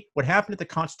essentially what happened at the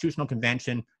Constitutional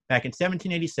Convention back in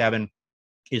 1787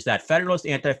 is that Federalists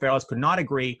and Anti-Federalists could not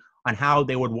agree on how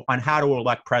to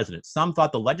elect presidents. Some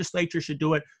thought the legislature should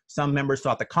do it. Some members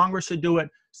thought the Congress should do it.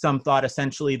 Some thought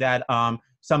essentially that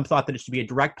it should be a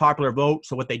direct popular vote.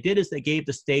 So what they did is they gave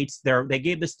the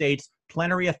states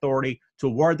plenary authority to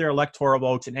award their electoral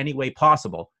votes in any way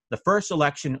possible. The first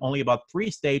election, only about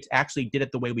 3 states actually did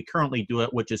it the way we currently do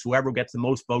it, which is whoever gets the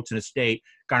most votes in a state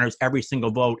garners every single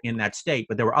vote in that state.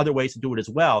 But there were other ways to do it as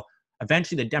well.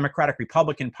 Eventually, the Democratic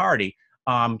Republican Party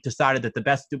decided that the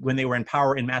best, when they were in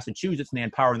power in Massachusetts and they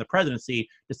had power in the presidency,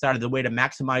 decided the way to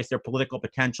maximize their political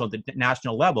potential at the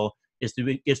national level is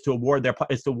to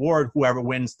award whoever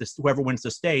wins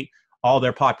the state all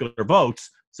their popular votes.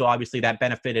 So obviously that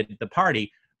benefited the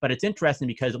party. But it's interesting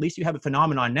because at least you have a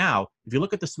phenomenon now. If you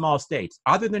look at the small states,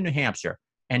 other than New Hampshire,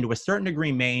 and to a certain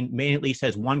degree, Maine at least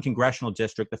has one congressional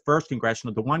district,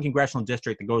 the one congressional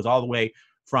district that goes all the way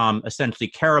from essentially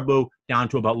Caribou down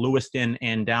to about Lewiston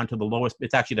and down to the lowest.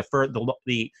 It's actually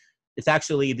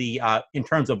in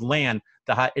terms of land,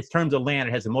 it has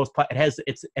the most.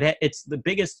 It's the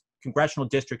biggest congressional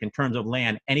district in terms of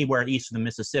land anywhere east of the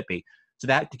Mississippi. So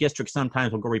that district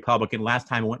sometimes will go Republican. Last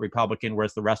time it went Republican,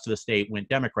 whereas the rest of the state went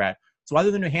Democrat. So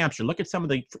other than New Hampshire, look at some of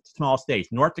the small states.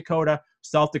 North Dakota,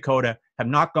 South Dakota have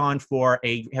not been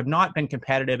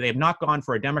competitive. They have not gone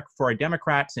for a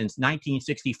Democrat since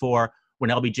 1964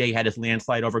 when LBJ had his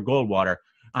landslide over Goldwater.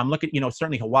 Look at,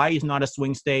 certainly Hawaii is not a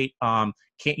swing state.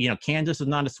 Kansas is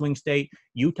not a swing state.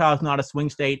 Utah is not a swing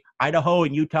state. Idaho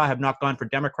and Utah have not gone for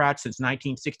Democrats since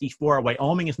 1964.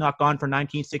 Wyoming has not gone for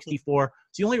 1964.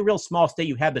 So the only real small state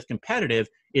you have that's competitive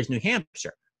is New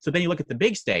Hampshire. So then you look at the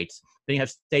big states. Then you have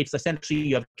states, essentially,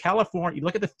 you have California. You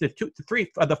look at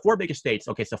the four biggest states.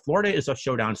 Okay, so Florida is a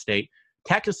showdown state.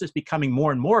 Texas is becoming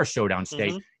more and more a showdown state.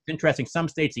 Mm-hmm. It's interesting. Some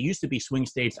states that used to be swing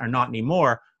states are not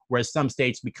anymore, whereas some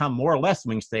states become more or less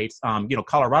swing states.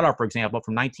 Colorado, for example,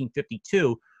 from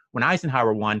 1952, when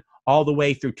Eisenhower won, all the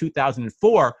way through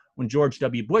 2004, when George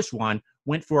W. Bush won,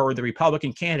 went for the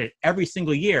Republican candidate every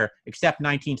single year, except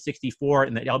 1964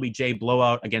 in the LBJ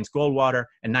blowout against Goldwater,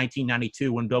 and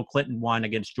 1992 when Bill Clinton won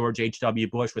against George H.W.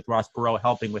 Bush with Ross Perot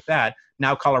helping with that.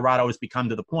 Now Colorado has become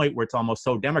to the point where it's almost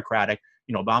so Democratic.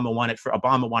 Obama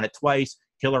won it twice.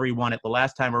 Hillary won it the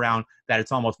last time around, that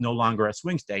it's almost no longer a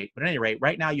swing state. But at any rate,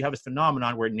 right now you have this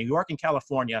phenomenon where New York and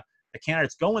California, the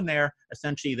candidates go in there,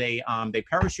 essentially they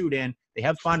parachute in, they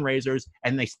have fundraisers,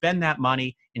 and they spend that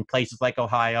money in places like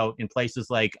Ohio, in places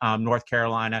like North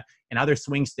Carolina, and other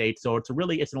swing states. So it's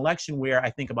an election where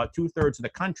I think about 2/3 of the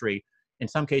country, in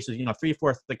some cases,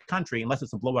 3/4 of the country, unless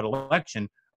it's a blowout election,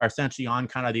 are essentially on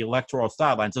kind of the electoral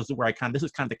sidelines. This is kind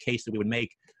of the case that we would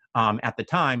make at the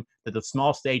time, that the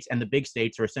small states and the big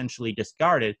states are essentially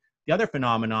discarded. The other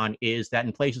phenomenon is that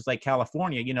in places like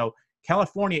California,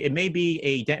 California, it may be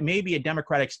a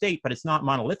Democratic state, but it's not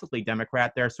monolithically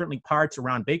Democrat. There are certainly parts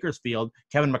around Bakersfield,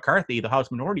 Kevin McCarthy, the House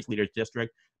Minorities Leader's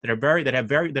district, that are very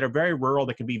rural,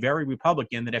 that can be very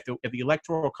Republican. That if the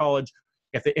Electoral College,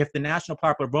 if the national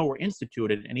popular vote were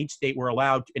instituted and each state were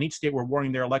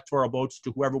awarding their electoral votes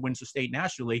to whoever wins the state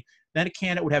nationally, then a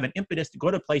candidate would have an impetus to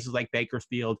go to places like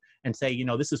Bakersfield and say,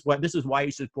 this is why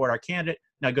you should support our candidate.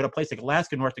 Now go to a place like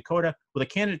Alaska, North Dakota. Will the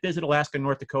candidate visit Alaska,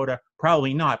 North Dakota?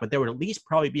 Probably not, but there would at least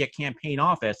probably be a campaign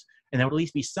office, and there would at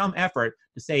least be some effort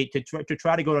to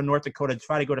try to go to North Dakota, to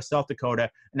try to go to South Dakota,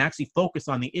 and actually focus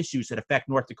on the issues that affect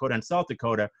North Dakota and South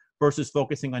Dakota, versus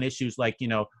focusing on issues like,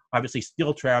 obviously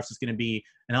steel tariffs is going to be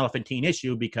an elephantine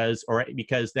issue because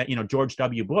that, George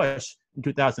W. Bush in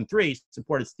 2003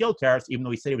 supported steel tariffs, even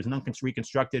though he said he was an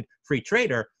unreconstructed free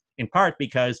trader, in part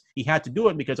because he had to do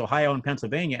it because Ohio and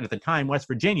Pennsylvania, and at the time West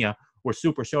Virginia, were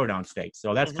super showdown states.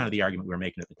 So that's kind of the argument we were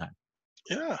making at the time.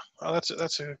 Yeah, well,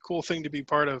 that's a cool thing to be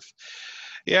part of.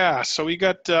 Yeah, so we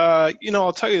got,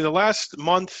 I'll tell you, the last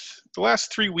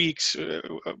 3 weeks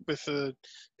with the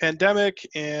pandemic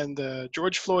and the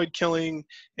George Floyd killing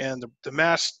and the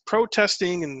mass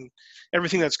protesting and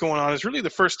everything that's going on is really the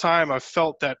first time I've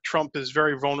felt that Trump is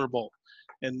very vulnerable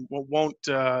and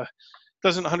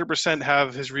doesn't 100%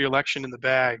 have his reelection in the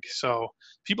bag. So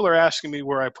people are asking me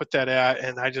where I put that at,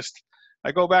 and I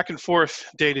go back and forth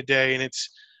day to day, and it's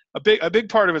a big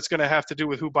part of it's going to have to do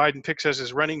with who Biden picks as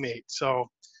his running mate. So,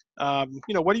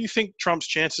 what do you think Trump's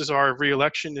chances are of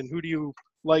reelection, and who do you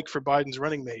like for Biden's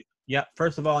running mate? Yeah,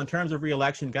 first of all, in terms of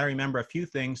reelection, got to remember a few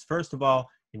things. First of all,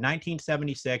 in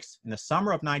 1976, in the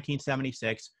summer of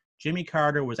 1976, Jimmy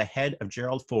Carter was ahead of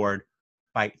Gerald Ford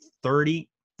by 34%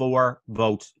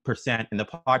 in the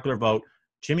popular vote.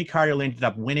 Jimmy Carter ended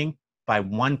up winning by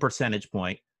 1 percentage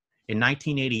point. In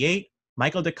 1988,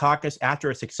 Michael Dukakis,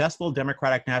 after a successful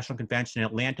Democratic National Convention in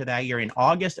Atlanta that year, in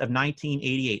August of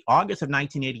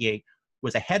 1988,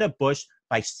 was ahead of Bush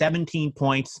by 17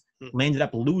 points, landed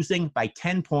up losing by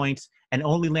 10 points, and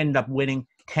only ended up winning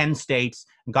 10 states,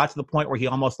 and got to the point where he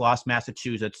almost lost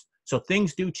Massachusetts. So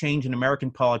things do change in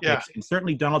American politics, and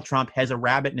certainly Donald Trump has a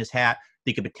rabbit in his hat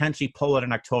that could potentially pull it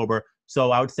in October.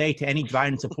 So I would say to any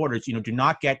Biden supporters, do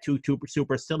not get too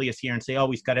supercilious here and say,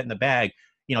 oh, he's got it in the bag.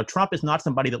 Trump is not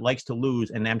somebody that likes to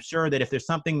lose. And I'm sure that if there's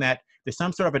some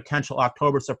sort of potential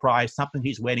October surprise, something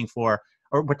he's waiting for,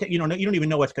 or, you don't even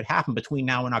know what could happen between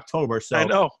now and October. So I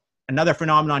know. Another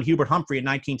phenomenon, Hubert Humphrey in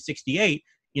 1968,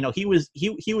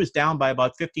 he was down by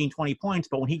about 15, 20 points.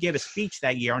 But when he gave a speech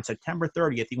that year on September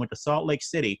 30th, he went to Salt Lake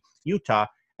City, Utah,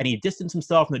 and he distanced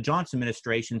himself from the Johnson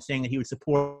administration, saying that he would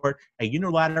support a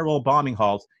unilateral bombing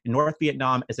halt in North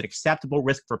Vietnam as an acceptable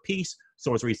risk for peace.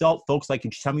 So as a result, folks like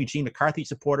some Eugene McCarthy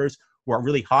supporters who are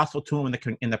really hostile to him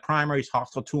in the primaries,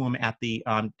 hostile to him at the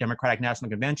Democratic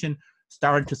National Convention,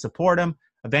 started to support him.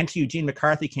 Eventually, Eugene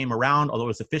McCarthy came around, although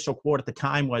his official quote at the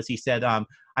time was, he said,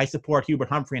 I support Hubert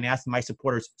Humphrey, and asked my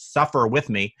supporters suffer with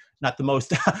me. Not the most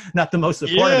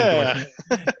supportive endorsement.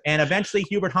 And eventually,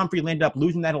 Hubert Humphrey ended up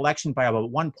losing that election by about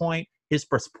 1 point. His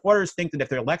supporters think that if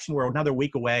the election were another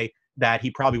week away, that he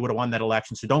probably would have won that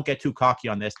election. So don't get too cocky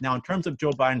on this. Now, in terms of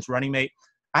Joe Biden's running mate,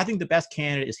 I think the best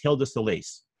candidate is Hilda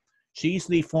Solis. She's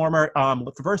the former,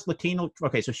 first Latino.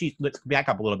 Okay, so let's back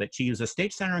up a little bit. She was a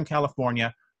state senator in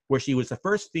California, where she was the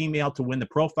first female to win the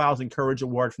Profiles in Courage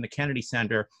Award from the Kennedy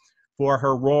Center for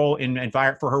her role in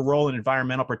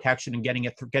environmental protection and getting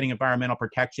environmental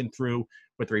protection through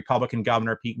with the Republican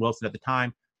governor Pete Wilson at the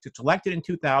time. She was elected in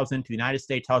 2000 to the United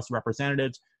States House of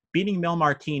Representatives, beating Mel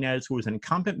Martinez, who was an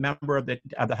incumbent member of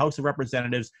the House of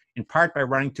Representatives, in part by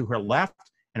running to her left.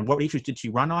 And what issues did she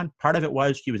run on? Part of it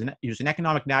was she was an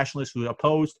economic nationalist who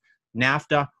opposed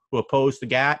NAFTA, who opposed the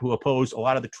GATT, who opposed a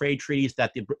lot of the trade treaties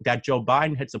that Joe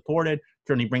Biden had supported,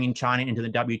 certainly bringing China into the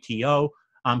WTO.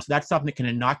 So that's something that can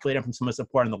inoculate him from some of the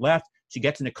support on the left. She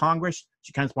gets into Congress.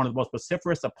 She becomes one of the most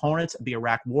vociferous opponents of the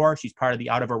Iraq War. She's part of the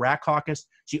Out of Iraq Caucus.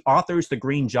 She authors the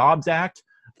Green Jobs Act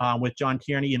with John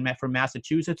Tierney from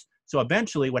Massachusetts. So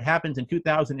eventually what happens in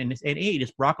 2008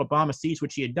 is Barack Obama sees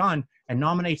what she had done and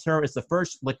nominates her as the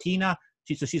first Latina.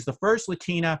 She's the first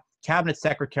Latina cabinet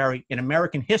secretary in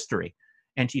American history.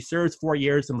 And she serves 4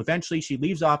 years, and eventually she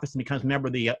leaves office and becomes a member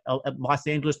of the Los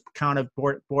Angeles County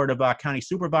Board of County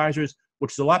Supervisors,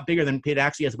 which is a lot bigger than it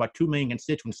actually has about 2 million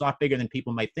constituents. It's a lot bigger than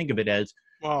people might think of it as.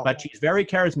 Wow. But she's very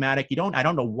charismatic. I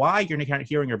don't know why you're not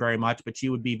hearing her very much, but she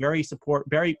would be very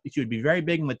big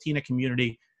in the Latina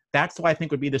community. That's why I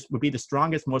think would be the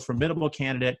strongest, most formidable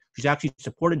candidate. She's actually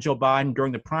supported Joe Biden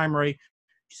during the primary.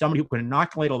 She's somebody who could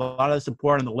inoculate a lot of the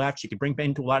support on the left. She could bring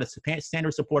into a lot of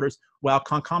Sanders supporters, while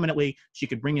concomitantly she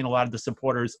could bring in a lot of the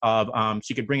supporters of.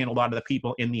 She could bring in a lot of the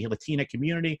people in the Latina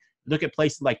community. Look at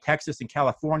places like Texas and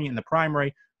California in the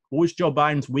primary. What was Joe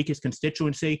Biden's weakest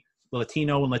constituency? The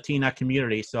Latino and Latina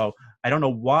community. So I don't know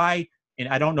why. And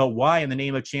I don't know why, in the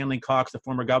name of Chandling Cox, the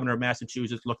former governor of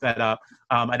Massachusetts, look that up.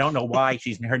 I don't know why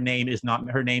her name is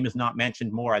not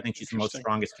mentioned more. I think she's the most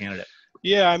strongest candidate.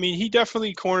 Yeah, I mean, he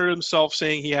definitely cornered himself,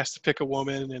 saying he has to pick a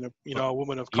woman and a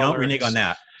woman of color. You don't renege on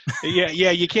that.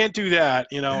 Yeah, you can't do that,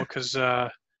 because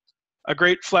a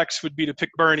great flex would be to pick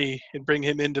Bernie and bring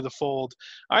him into the fold.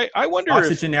 I wonder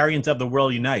Oxygenarians of the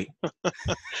world unite.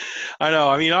 I know.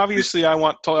 I mean, obviously, I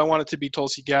want it to be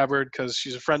Tulsi Gabbard because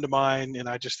she's a friend of mine, and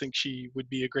I just think she would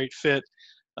be a great fit.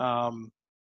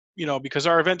 Because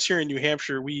our events here in New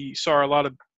Hampshire, we saw a lot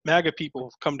of MAGA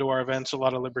people come to our events, a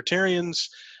lot of libertarians,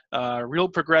 real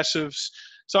progressives.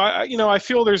 So I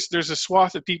feel there's a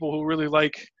swath of people who really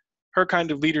like her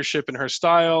kind of leadership and her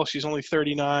style. She's only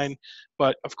 39,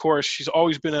 but of course she's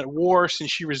always been at war since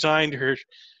she resigned her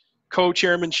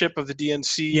co-chairmanship of the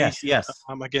DNC. Yes.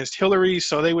 Against Hillary,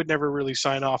 so they would never really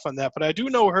sign off on that. But I do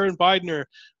know her and Biden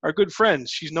are good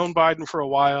friends. She's known Biden for a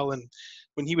while, and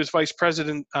when he was vice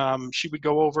president, she would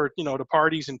go over, to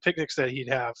parties and picnics that he'd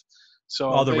have. So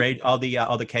all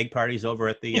the keg parties over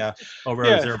at the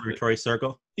Observatory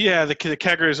Circle. Yeah, the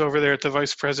keggers over there at the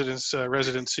vice president's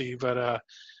residency. But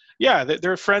yeah,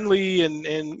 they're friendly, and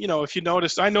if you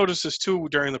noticed, I noticed this too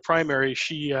during the primary.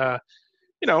 She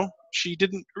she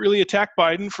didn't really attack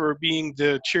Biden for being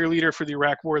the cheerleader for the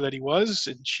Iraq War that he was,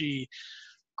 and she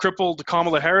crippled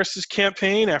Kamala Harris's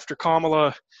campaign after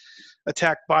Kamala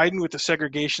attacked Biden with the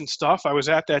segregation stuff. I was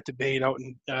at that debate out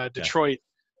in Detroit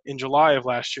in July of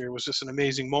last year. It was just an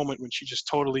amazing moment when she just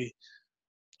totally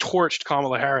torched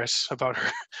Kamala Harris about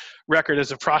her record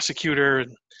as a prosecutor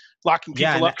and locking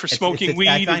people up for smoking weed.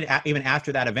 I find even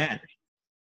after that event,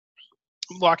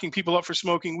 locking people up for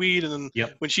smoking weed, and then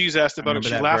when she was asked about it,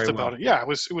 she laughed about it. Yeah, it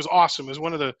was awesome. It was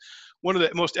one of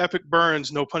the most epic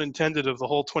burns, no pun intended, of the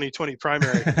whole 2020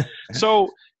 primary. So,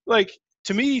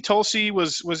 to me, Tulsi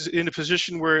was in a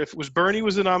position where if it was Bernie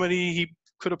was the nominee, he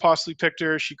could have possibly picked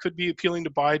her. She could be appealing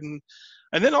to Biden.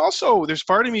 And then also, there's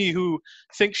part of me who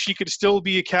thinks she could still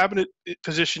be a cabinet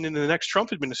position in the next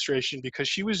Trump administration because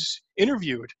she was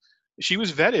interviewed She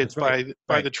was vetted That's right.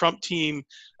 by the Trump team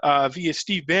via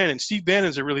Steve Bannon. Steve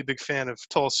Bannon's a really big fan of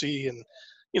Tulsi, and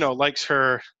likes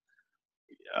her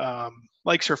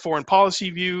foreign policy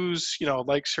views.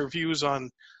 Likes her views on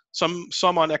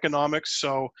some on economics.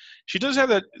 So she does have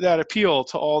that appeal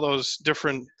to all those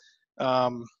different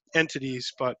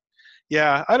entities. But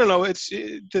yeah, I don't know.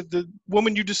 The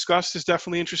woman you discussed is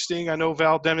definitely interesting. I know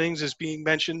Val Demings is being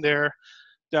mentioned there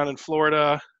down in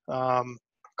Florida.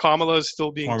 Kamala is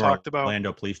still being Former talked about.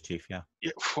 Orlando police chief, yeah.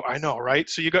 Yeah, I know, right?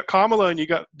 So you got Kamala and you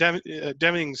got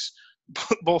Demings,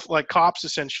 both like cops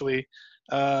essentially.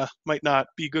 Might not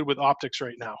be good with optics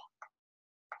right now.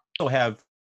 Have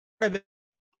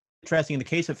interesting in the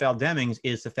case of Val Demings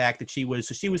is the fact that she was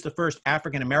the first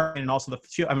African American and also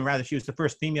she was the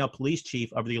first female police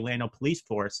chief of the Orlando police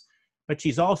force. But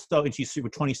she's also, and she's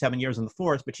 27 years in the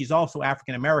force, but she's also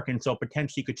African American. So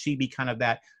potentially could she be kind of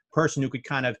that person who could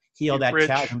kind of heal that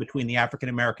chasm between the African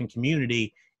American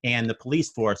community and the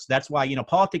police force? That's why,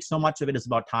 politics, so much of it is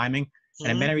about timing.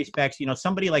 And in many respects,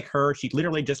 somebody like her, she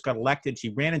literally just got elected. She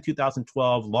ran in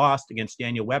 2012, lost against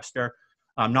Daniel Webster.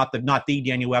 Not the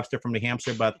Daniel Webster from New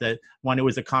Hampshire, but the one who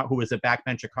was a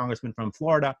backbencher congressman from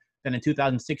Florida. Then in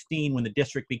 2016, when the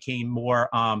district became more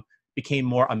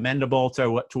amendable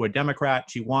to a Democrat,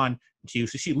 she won.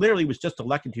 She literally was just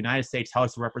elected to the United States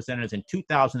House of Representatives in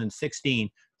 2016.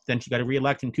 Then she got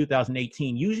reelected in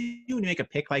 2018. Usually, when you make a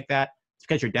pick like that, it's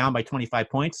because you're down by 25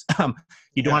 points.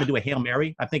 You don't want to do a Hail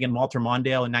Mary. I'm thinking Walter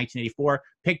Mondale in 1984.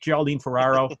 Pick Geraldine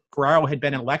Ferraro. Ferraro had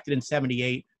been elected in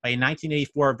 78. By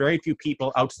 1984, very few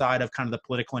people outside of kind of the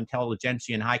political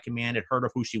intelligentsia and high command had heard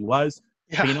of who she was.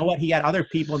 Yeah. But you know what? He had other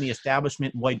people in the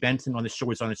establishment. Lloyd Bentsen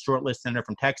was on the short list, senator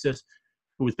from Texas,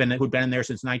 who'd been in there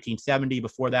since 1970.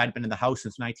 Before that, had been in the House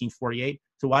since 1948.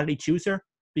 So why did he choose her?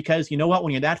 Because you know what?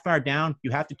 When you're that far down,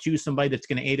 you have to choose somebody that's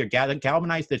going to either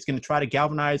galvanize, that's going to try to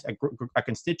galvanize a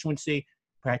constituency,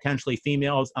 potentially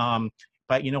females.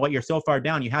 But you know what? You're so far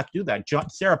down, you have to do that.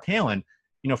 Sarah Palin,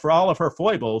 for all of her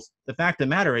foibles, the fact of the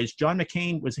matter is John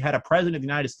McCain had a president of the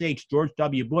United States, George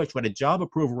W. Bush, who had a job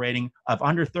approval rating of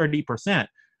under 30%.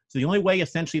 So the only way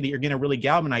essentially that you're going to really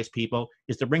galvanize people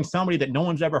is to bring somebody that no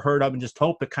one's ever heard of and just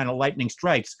hope that kind of lightning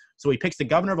strikes. So he picks the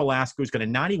governor of Alaska, who's got a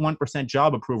 91%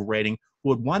 job approval rating,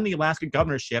 who had won the Alaska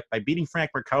governorship by beating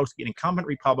Frank Murkowski, an incumbent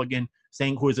Republican,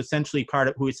 who was essentially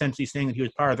saying that he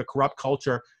was part of the corrupt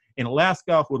culture in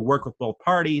Alaska, who would work with both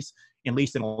parties. At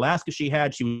least in Alaska, she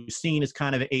was seen as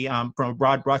kind of from a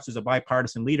broad brush as a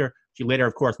bipartisan leader. She later,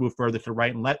 of course, moved further to the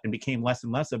right and became less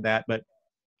and less of that. But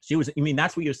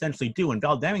that's what you essentially do. In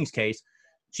Val Demings' case,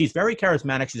 she's very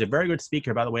charismatic. She's a very good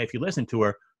speaker, by the way, if you listen to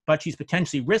her. But she's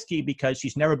potentially risky because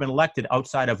she's never been elected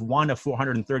outside of one of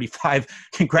 435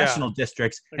 congressional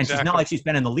districts. And She's not like she's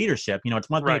been in the leadership. It's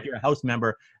one thing if you're a House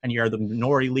member and you're the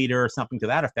minority leader or something to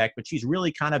that effect. But she's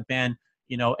really kind of been,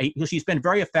 she's been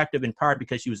very effective in part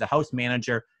because she was a House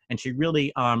manager. And she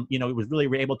really, was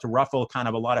really able to ruffle kind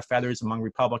of a lot of feathers among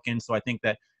Republicans. So I think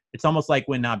that it's almost like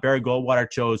when Barry Goldwater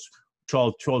chose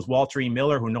Walter E.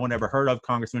 Miller, who no one ever heard of,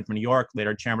 congressman from New York,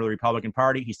 later chairman of the Republican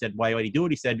Party. He said, why would he do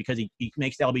it? He said, because he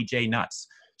makes LBJ nuts.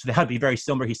 So that would be very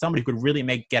similar. He's somebody who could really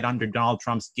get under Donald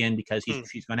Trump's skin because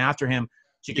she's gone after him.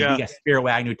 She could be a Spiro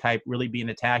Agnew type, really be an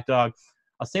attack dog.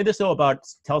 I'll say this, though, about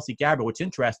Tulsi Gabbard, which is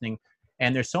interesting,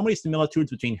 and there's so many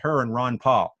similitudes between her and Ron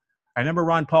Paul. I remember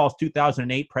Ron Paul's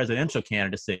 2008 presidential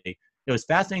candidacy. It was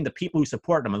fascinating, the people who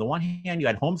supported him. On the one hand, you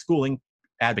had homeschooling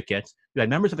advocates, you had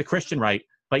members of the Christian right,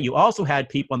 but you also had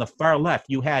people on the far left.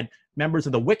 You had members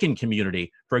of the Wiccan community,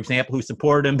 for example, who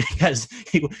supported him because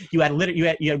you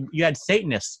had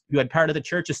Satanists. You had part of the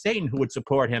Church of Satan who would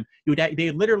support him.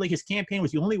 His campaign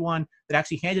was the only one that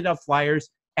actually handed out flyers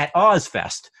at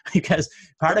Ozfest because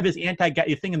part of his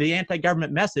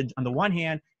anti-government message, on the one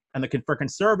hand, for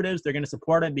conservatives, they're going to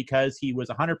support him because he was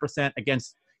 100%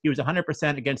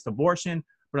 against abortion.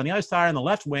 But on the other side, on the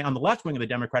left wing of the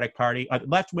Democratic Party,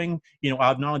 left wing,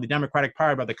 of not only the Democratic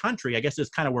Party but the country, I guess this is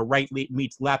kind of where right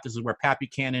meets left. This is where Pat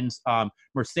Buchanan's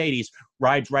Mercedes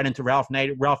rides right into Ralph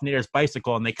Nader's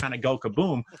bicycle, and they kind of go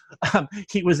kaboom.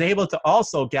 He was able to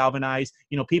also galvanize,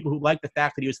 people who liked the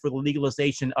fact that he was for the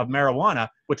legalization of marijuana,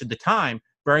 which at the time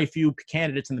very few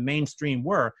candidates in the mainstream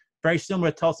were. Very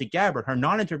similar to Tulsi Gabbard, her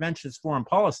non-interventionist foreign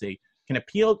policy can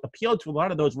appeal to a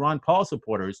lot of those Ron Paul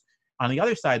supporters. On the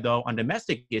other side, though, on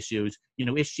domestic issues,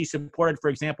 if she supported, for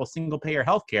example, single-payer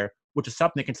health care, which is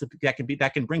something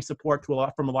that can bring support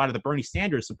from a lot of the Bernie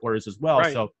Sanders supporters as well.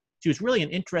 Right. So she was really an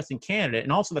interesting candidate,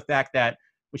 and also the fact that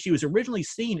when she was originally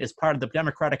seen as part of the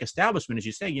Democratic establishment, as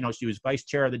you say, she was vice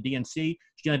chair of the DNC.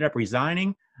 She ended up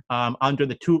resigning under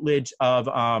the tutelage of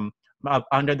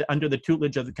under the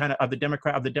tutelage of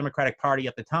the Democratic Party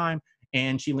at the time,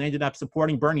 and she landed up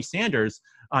supporting Bernie Sanders.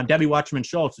 Debbie Wasserman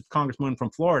Schultz, the congresswoman from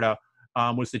Florida,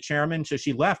 was the chairman. So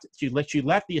she left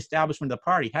the establishment of the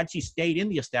party. Had she stayed in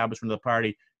the establishment of the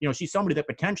party, she's somebody that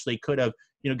potentially could have,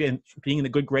 being in the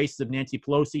good graces of Nancy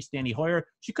Pelosi, Steny Hoyer,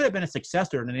 she could have been a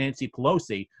successor to Nancy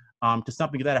Pelosi, to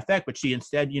something to that effect. But she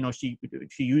instead, she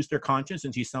used her conscience,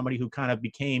 and she's somebody who kind of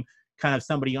became kind of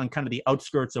somebody on kind of the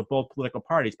outskirts of both political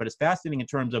parties. But it's fascinating in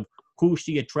terms of who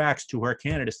she attracts to her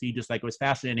candidacy, just like it was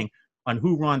fascinating on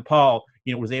who Ron Paul,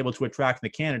 was able to attract in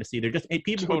the candidacy. They're just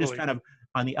people who are just kind of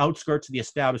on the outskirts of the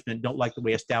establishment, don't like the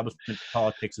way establishment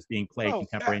politics is being played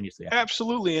contemporaneously.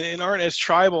 Absolutely, and aren't as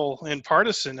tribal and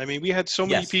partisan. I mean, we had so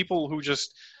many people who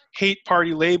just hate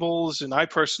party labels, and I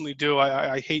personally do.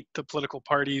 I hate the political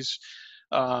parties.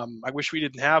 I wish we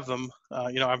didn't have them.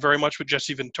 I'm very much with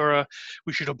Jesse Ventura.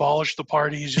 We should abolish the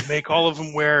parties and make all of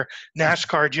them wear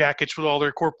NASCAR jackets with all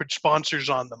their corporate sponsors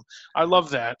on them. I love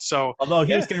that. So, although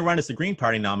he was going to run as the Green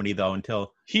Party nominee, though,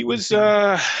 until he was,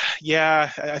 I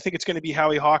think it's going to be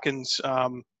Howie Hawkins.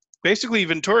 Basically,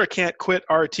 Ventura can't quit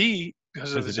RT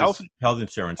because of his health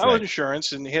insurance.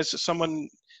 Insurance, and he has someone.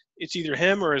 It's either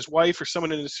him or his wife or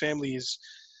someone in his family is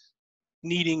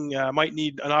might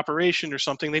need an operation or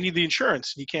something. They need the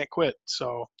insurance. He can't quit.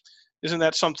 So isn't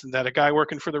that something that a guy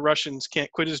working for the Russians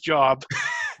can't quit his job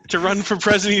to run for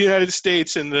president of the United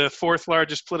States in the fourth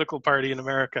largest political party in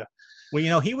America?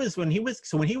 Well, when he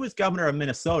was governor of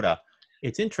Minnesota,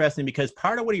 it's interesting because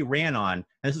part of what he ran on, and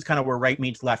this is kind of where right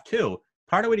meets left too,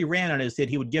 part of what he ran on is that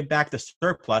he would give back the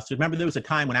surplus. Remember, there was a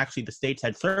time when actually the states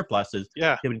had surpluses.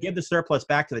 Yeah. They would give the surplus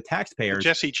back to the taxpayers. The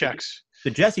Jesse checks.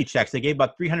 The Jesse checks. They gave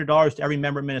about $300 to every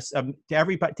member to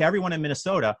everyone in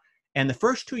Minnesota. And the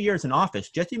first 2 years in office,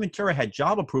 Jesse Ventura had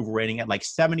job approval rating at like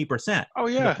 70%. Oh,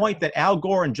 yeah. To the point that Al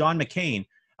Gore and John McCain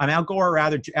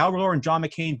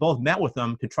both met with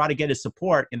him to try to get his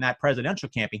support in that presidential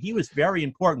campaign. He was very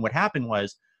important. What happened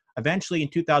was eventually in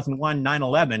 2001,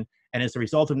 9/11, and as a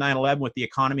result of 9/11, with the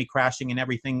economy crashing and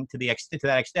everything to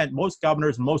that extent, most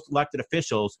governors, most elected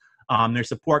officials, their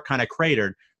support kind of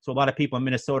cratered. So a lot of people in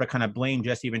Minnesota kind of blamed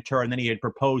Jesse Ventura, and then he had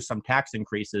proposed some tax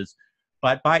increases.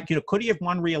 But could he have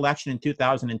won re-election in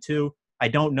 2002? I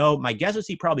don't know. My guess is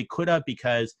he probably could have,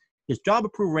 because his job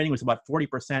approval rating was about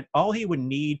 40%. All he would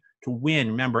need to win,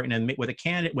 remember, with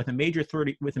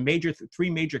three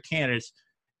major candidates,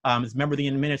 as a member of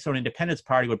the Minnesota Independence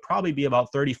Party, would probably be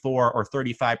about 34 or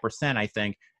 35%, I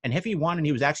think. And if he won and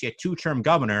he was actually a two-term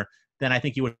governor, then I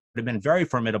think he would have been very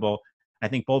formidable. I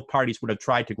think both parties would have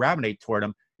tried to gravitate toward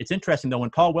him. It's interesting, though,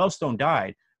 when Paul Wellstone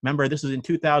died, remember, this was in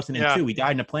 2002. Yeah. He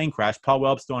died in a plane crash. Paul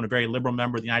Wellstone, a very liberal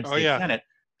member of the United States Senate.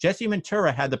 Jesse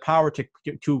Ventura had the power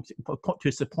to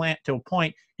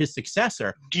appoint his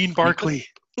successor. Dean Barkley.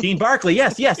 Dean Barkley,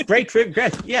 yes. Great.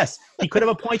 Yes. He could have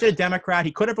appointed a Democrat.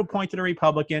 He could have appointed a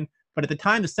Republican. But at the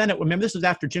time, the Senate, remember, this was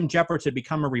after Jim Jeffords had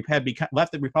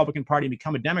left the Republican Party and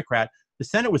become a Democrat. The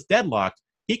Senate was deadlocked.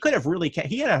 He could have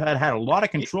he had a lot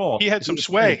of control. He had some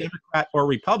sway. Democrat or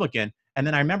Republican. And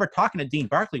then I remember talking to Dean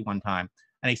Barkley one time,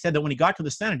 and he said that when he got to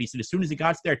the Senate, he said as soon as he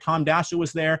got there, Tom Daschle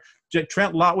was there,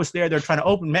 Trent Lott was there. They're trying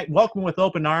to welcome with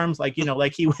open arms, like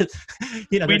he was.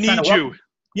 We need you.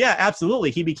 Yeah,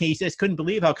 absolutely. He just couldn't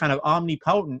believe how kind of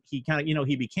omnipotent he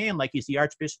he became, like he's the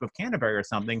Archbishop of Canterbury or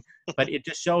something. But it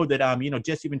just showed that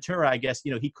Jesse Ventura, I guess,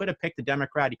 he could have picked a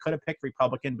Democrat, he could have picked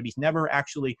Republican, but he's never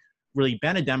actually really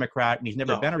been a Democrat, and he's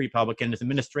never been a Republican. His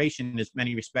administration, in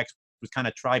many respects, was kind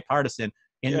of tripartisan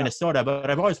in Minnesota.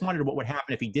 But I've always wondered what would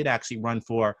happen if he did actually run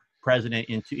for president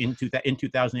in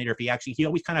 2008, or if he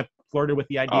always kind of flirted with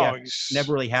the idea.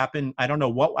 Never really happened. I don't know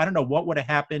what would have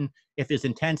happened if his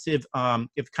intensive,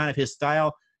 if kind of his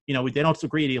style, they don't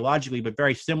agree ideologically, but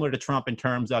very similar to Trump in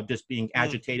terms of just being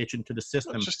agitated into the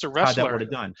system. Just a wrestler. How that would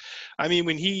have done. I mean,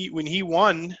 when he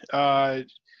won,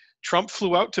 Trump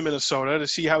flew out to Minnesota to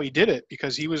see how he did it,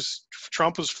 because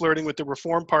Trump was flirting with the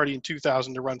Reform Party in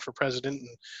 2000 to run for president, and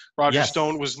Roger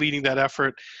Stone was leading that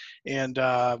effort. And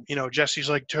Jesse's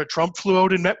like, Trump flew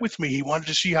out and met with me. He wanted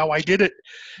to see how I did it.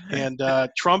 And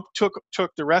Trump took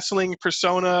the wrestling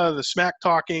persona, the smack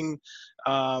talking,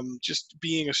 just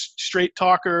being a straight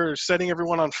talker, setting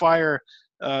everyone on fire,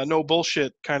 no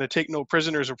bullshit, kind of take no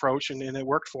prisoners approach, and it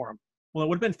worked for him. Well, it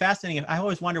would have been fascinating. I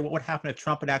always wonder what would happen if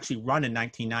Trump had actually run in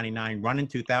 1999, run in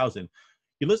 2000.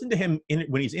 You listen to him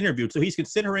when he's interviewed. So he's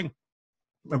considering,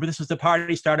 remember, this was the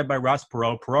party started by Ross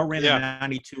Perot. Perot ran in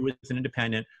 92 as an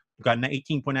independent, got an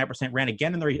 18.9%, ran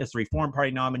again as the Reform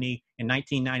Party nominee in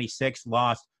 1996,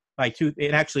 lost by 2.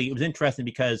 It was interesting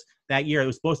because that year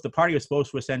the party was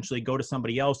supposed to essentially go to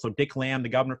somebody else. So Dick Lamb,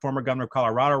 the former governor of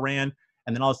Colorado, ran.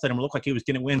 And then all of a sudden, it looked like he was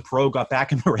going to win. Perot got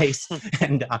back in the race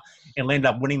and ended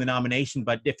up winning the nomination.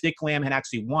 But if Dick Lamb had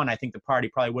actually won, I think the party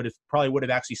probably would have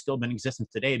actually still been in existence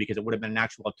today, because it would have been an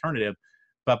actual alternative.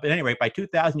 But at any rate, by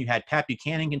 2000, you had Pat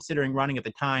Buchanan considering running at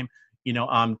the time.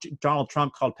 Donald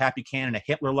Trump called Pat Buchanan a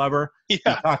Hitler lover. Yeah.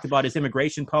 He talked about his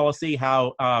immigration policy,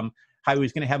 how he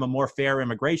was going to have a more fair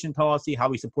immigration policy,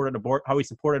 how he supported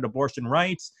abortion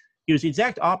rights. He was the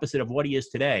exact opposite of what he is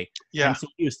today. Yeah. And so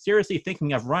he was seriously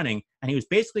thinking of running, and he was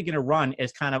basically going to run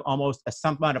as kind of almost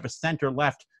somewhat of a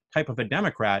center-left type of a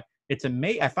Democrat.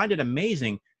 I find it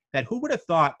amazing that who would have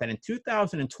thought that in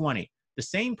 2020, the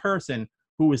same person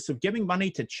who was giving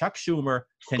money to Chuck Schumer,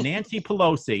 to Nancy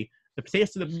Pelosi,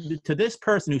 to this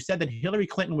person who said that Hillary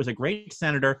Clinton was a great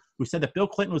senator, who said that Bill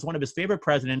Clinton was one of his favorite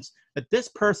presidents, that this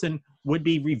person would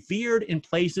be revered in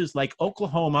places like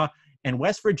Oklahoma and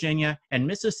West Virginia and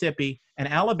Mississippi and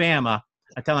Alabama.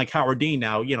 I sound like Howard Dean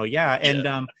now,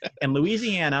 and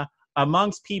Louisiana,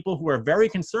 amongst people who are very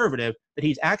conservative, that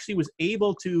he's actually was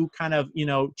able to kind of,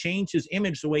 change his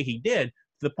image the way he did,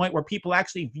 to the point where people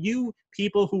actually view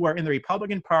people who are in the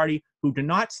Republican Party who do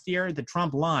not steer the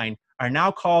Trump line are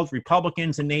now called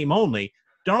Republicans in name only.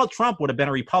 Donald Trump would have been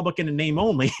a Republican in name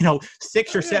only,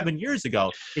 6 or 7 years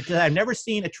ago. I've never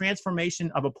seen a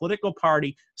transformation of a political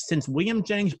party since William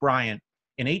Jennings Bryan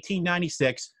in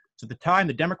 1896. So at the time,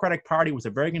 the Democratic Party was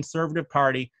a very conservative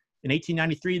party. In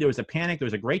 1893, there was a panic. There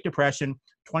was a Great Depression,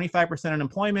 25%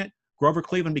 unemployment. Grover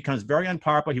Cleveland becomes very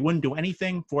unpopular. He wouldn't do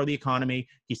anything for the economy.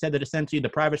 He said that essentially the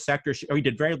private sector, or he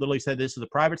did very little. He said this is the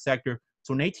private sector.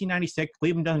 So in 1896,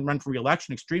 Cleveland doesn't run for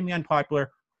re-election, extremely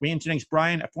unpopular. William Jennings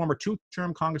Bryan, a former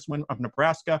two-term congressman of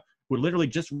Nebraska, who would literally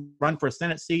just run for a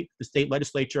Senate seat. The state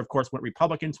legislature, of course, went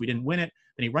Republican, so he didn't win it.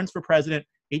 Then he runs for president.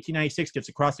 1896 gets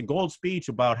across a gold speech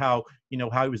about how he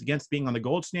was against being on the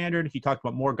gold standard. He talked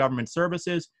about more government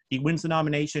services. He wins the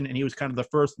nomination, and he was kind of the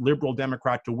first liberal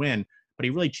Democrat to win. But he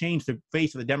really changed the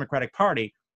face of the Democratic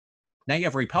Party. Now you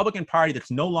have a Republican Party that's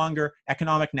no longer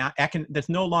that's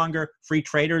no longer free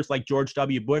traders like George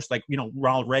W. Bush, like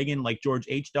Ronald Reagan, like George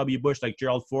H.W. Bush, like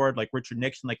Gerald Ford, like Richard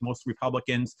Nixon, like most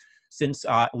Republicans since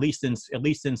at least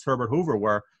since Herbert Hoover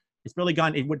were. It's really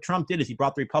gone. What Trump did is he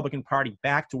brought the Republican Party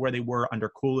back to where they were under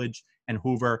Coolidge and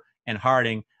Hoover and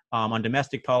Harding on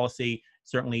domestic policy.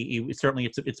 Certainly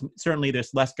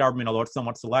there's less government, although it's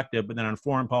somewhat selective. But then on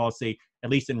foreign policy, at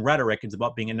least in rhetoric, it's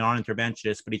about being a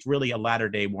non-interventionist. But he's really a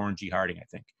latter-day Warren G. Harding, I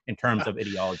think, in terms of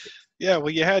ideology. Yeah,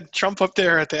 well, you had Trump up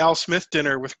there at the Al Smith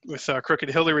dinner with Crooked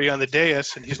Hillary on the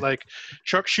dais, and he's like,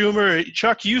 Chuck Schumer,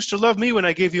 Chuck, you used to love me when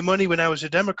I gave you money when I was a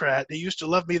Democrat. You used to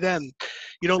love me then.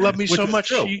 You don't love me so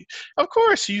much. Of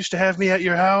course, you used to have me at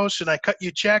your house, and I cut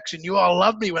you checks, and you all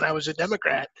loved me when I was a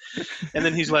Democrat. And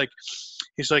then he's like,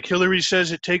 Hillary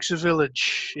says it takes a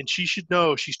village, and she should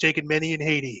know she's taken many in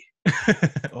Haiti.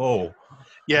 Oh.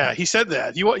 Yeah, he said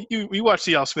that. You watched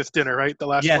the Al Smith dinner, right? The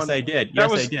last one? Yes, I did.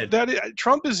 I did.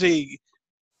 Trump is a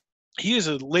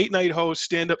late night host,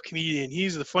 stand-up comedian.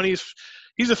 He's the funniest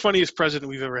president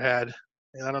we've ever had.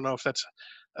 And I don't know if that's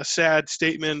a sad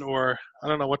statement or I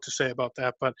don't know what to say about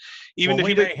that. But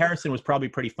Ray Harrison was probably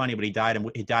pretty funny, but he died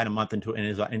a month into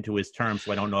his term,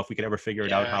 so I don't know if we could ever figure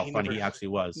it out how funny he actually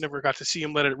was. Never got to see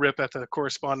him let it rip at the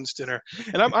correspondence dinner.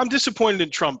 And I'm disappointed in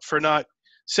Trump for not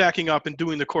sacking up and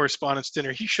doing the correspondence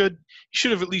dinner. He should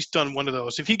have at least done one of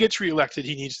those. If he gets reelected,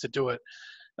 he needs to do it.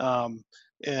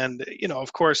 And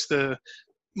of course,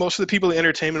 most of the people in the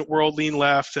entertainment world lean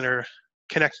left and are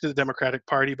connected to the Democratic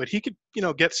Party, but he could,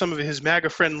 get some of his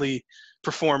MAGA-friendly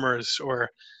performers, or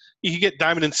he could get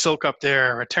Diamond and Silk up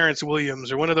there, or Terrence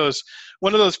Williams, or one of those,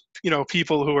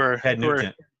 people who are Ted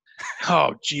Nugent.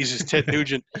 Oh, Jesus, Ted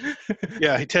Nugent.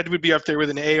 Yeah, Ted would be up there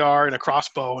with an AR and a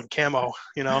crossbow and camo,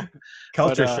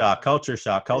 Culture shock.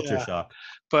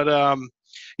 But,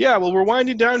 well, we're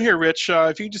winding down here, Rich.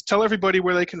 If you just tell everybody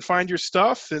where they can find your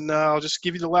stuff, and I'll just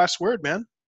give you the last word, man.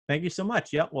 Thank you so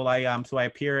much. Yeah. Well, I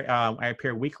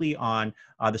appear weekly on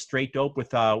the Straight Dope with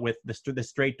the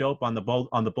Straight Dope on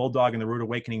the Bulldog and the Rude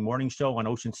Awakening morning show on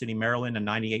Ocean City, Maryland, and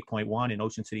 98.1 in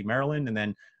Ocean City, Maryland, and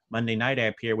then Monday night I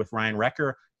appear with Ryan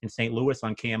Recker in St. Louis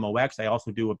on KMOX. I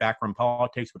also do a Backroom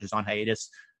Politics, which is on hiatus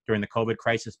during the COVID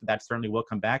crisis, but that certainly will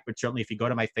come back. But certainly if you go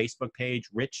to my Facebook page,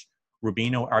 Rich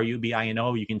Rubino,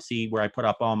 Rubino, you can see where I put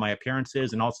up all my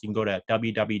appearances. And also you can go to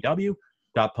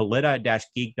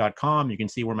www.polita-geek.com. You can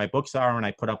see where my books are, and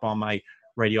I put up all my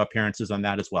radio appearances on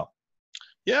that as well.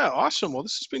 Yeah, awesome. Well,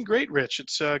 this has been great, Rich.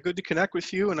 It's good to connect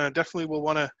with you, and I definitely will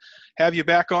want to have you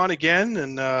back on again.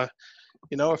 And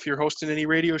if you're hosting any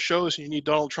radio shows and you need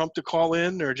Donald Trump to call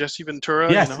in, or Jesse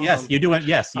Ventura. Yes, you do it.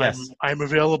 Yes. I'm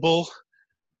available.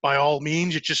 by all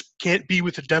means. It just can't be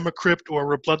with a Democrat or a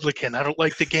Republican. I don't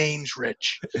like the gains,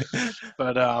 Rich.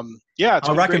 But yeah,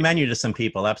 I'll recommend you to some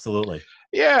people. Absolutely.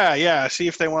 Yeah. See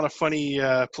if they want a funny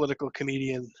political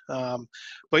comedian.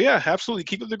 But yeah, absolutely.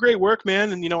 Keep up the great work,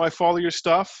 man. And I follow your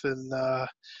stuff, and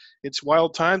it's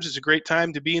wild times. It's a great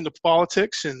time to be into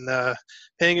politics and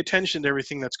paying attention to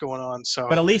everything that's going on. So,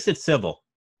 but at least it's civil.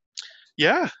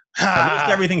 Yeah. At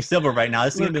least everything's civil right now.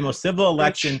 This is going to be the most civil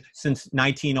election since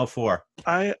 1904.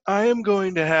 I am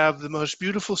going to have the most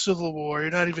beautiful civil war.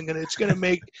 You're not even going to. It's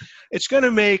going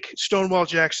to make Stonewall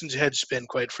Jackson's head spin.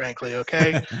 Quite frankly,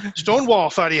 okay. Stonewall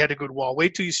thought he had a good wall.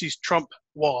 Wait till you see Trump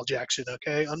wall Jackson.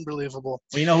 Okay, unbelievable.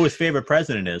 Well, you know who his favorite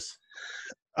president is?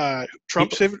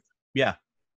 Trump's favorite. Yeah.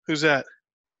 Who's that?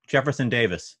 Jefferson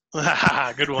Davis.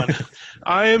 Good one.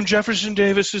 I am Jefferson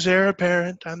Davis's heir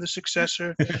apparent. I'm the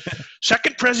successor.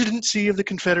 Second presidency of the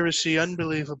Confederacy.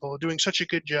 Unbelievable. Doing such a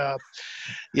good job.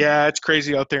 Yeah, it's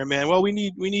crazy out there, man. Well, we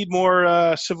need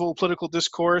more civil political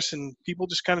discourse, and people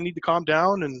just kind of need to calm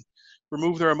down and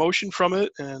remove their emotion from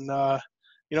it. And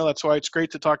that's why it's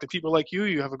great to talk to people like you.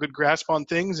 You have a good grasp on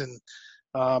things, and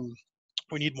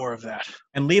we need more of that.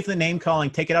 And leave the name calling,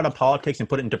 take it out of politics, and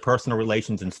put it into personal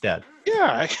relations instead.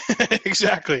 Yeah,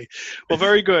 exactly. Well,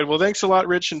 very good. Well, thanks a lot,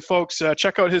 Rich. And folks,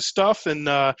 check out his stuff. And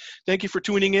thank you for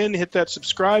tuning in. Hit that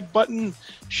subscribe button,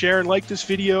 share and like this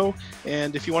video.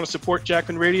 And if you want to support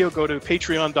Jackman Radio, go to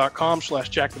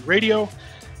patreon.com/JackmanRadio.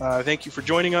 Thank you for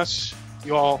joining us.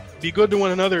 You all be good to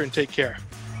one another and take care.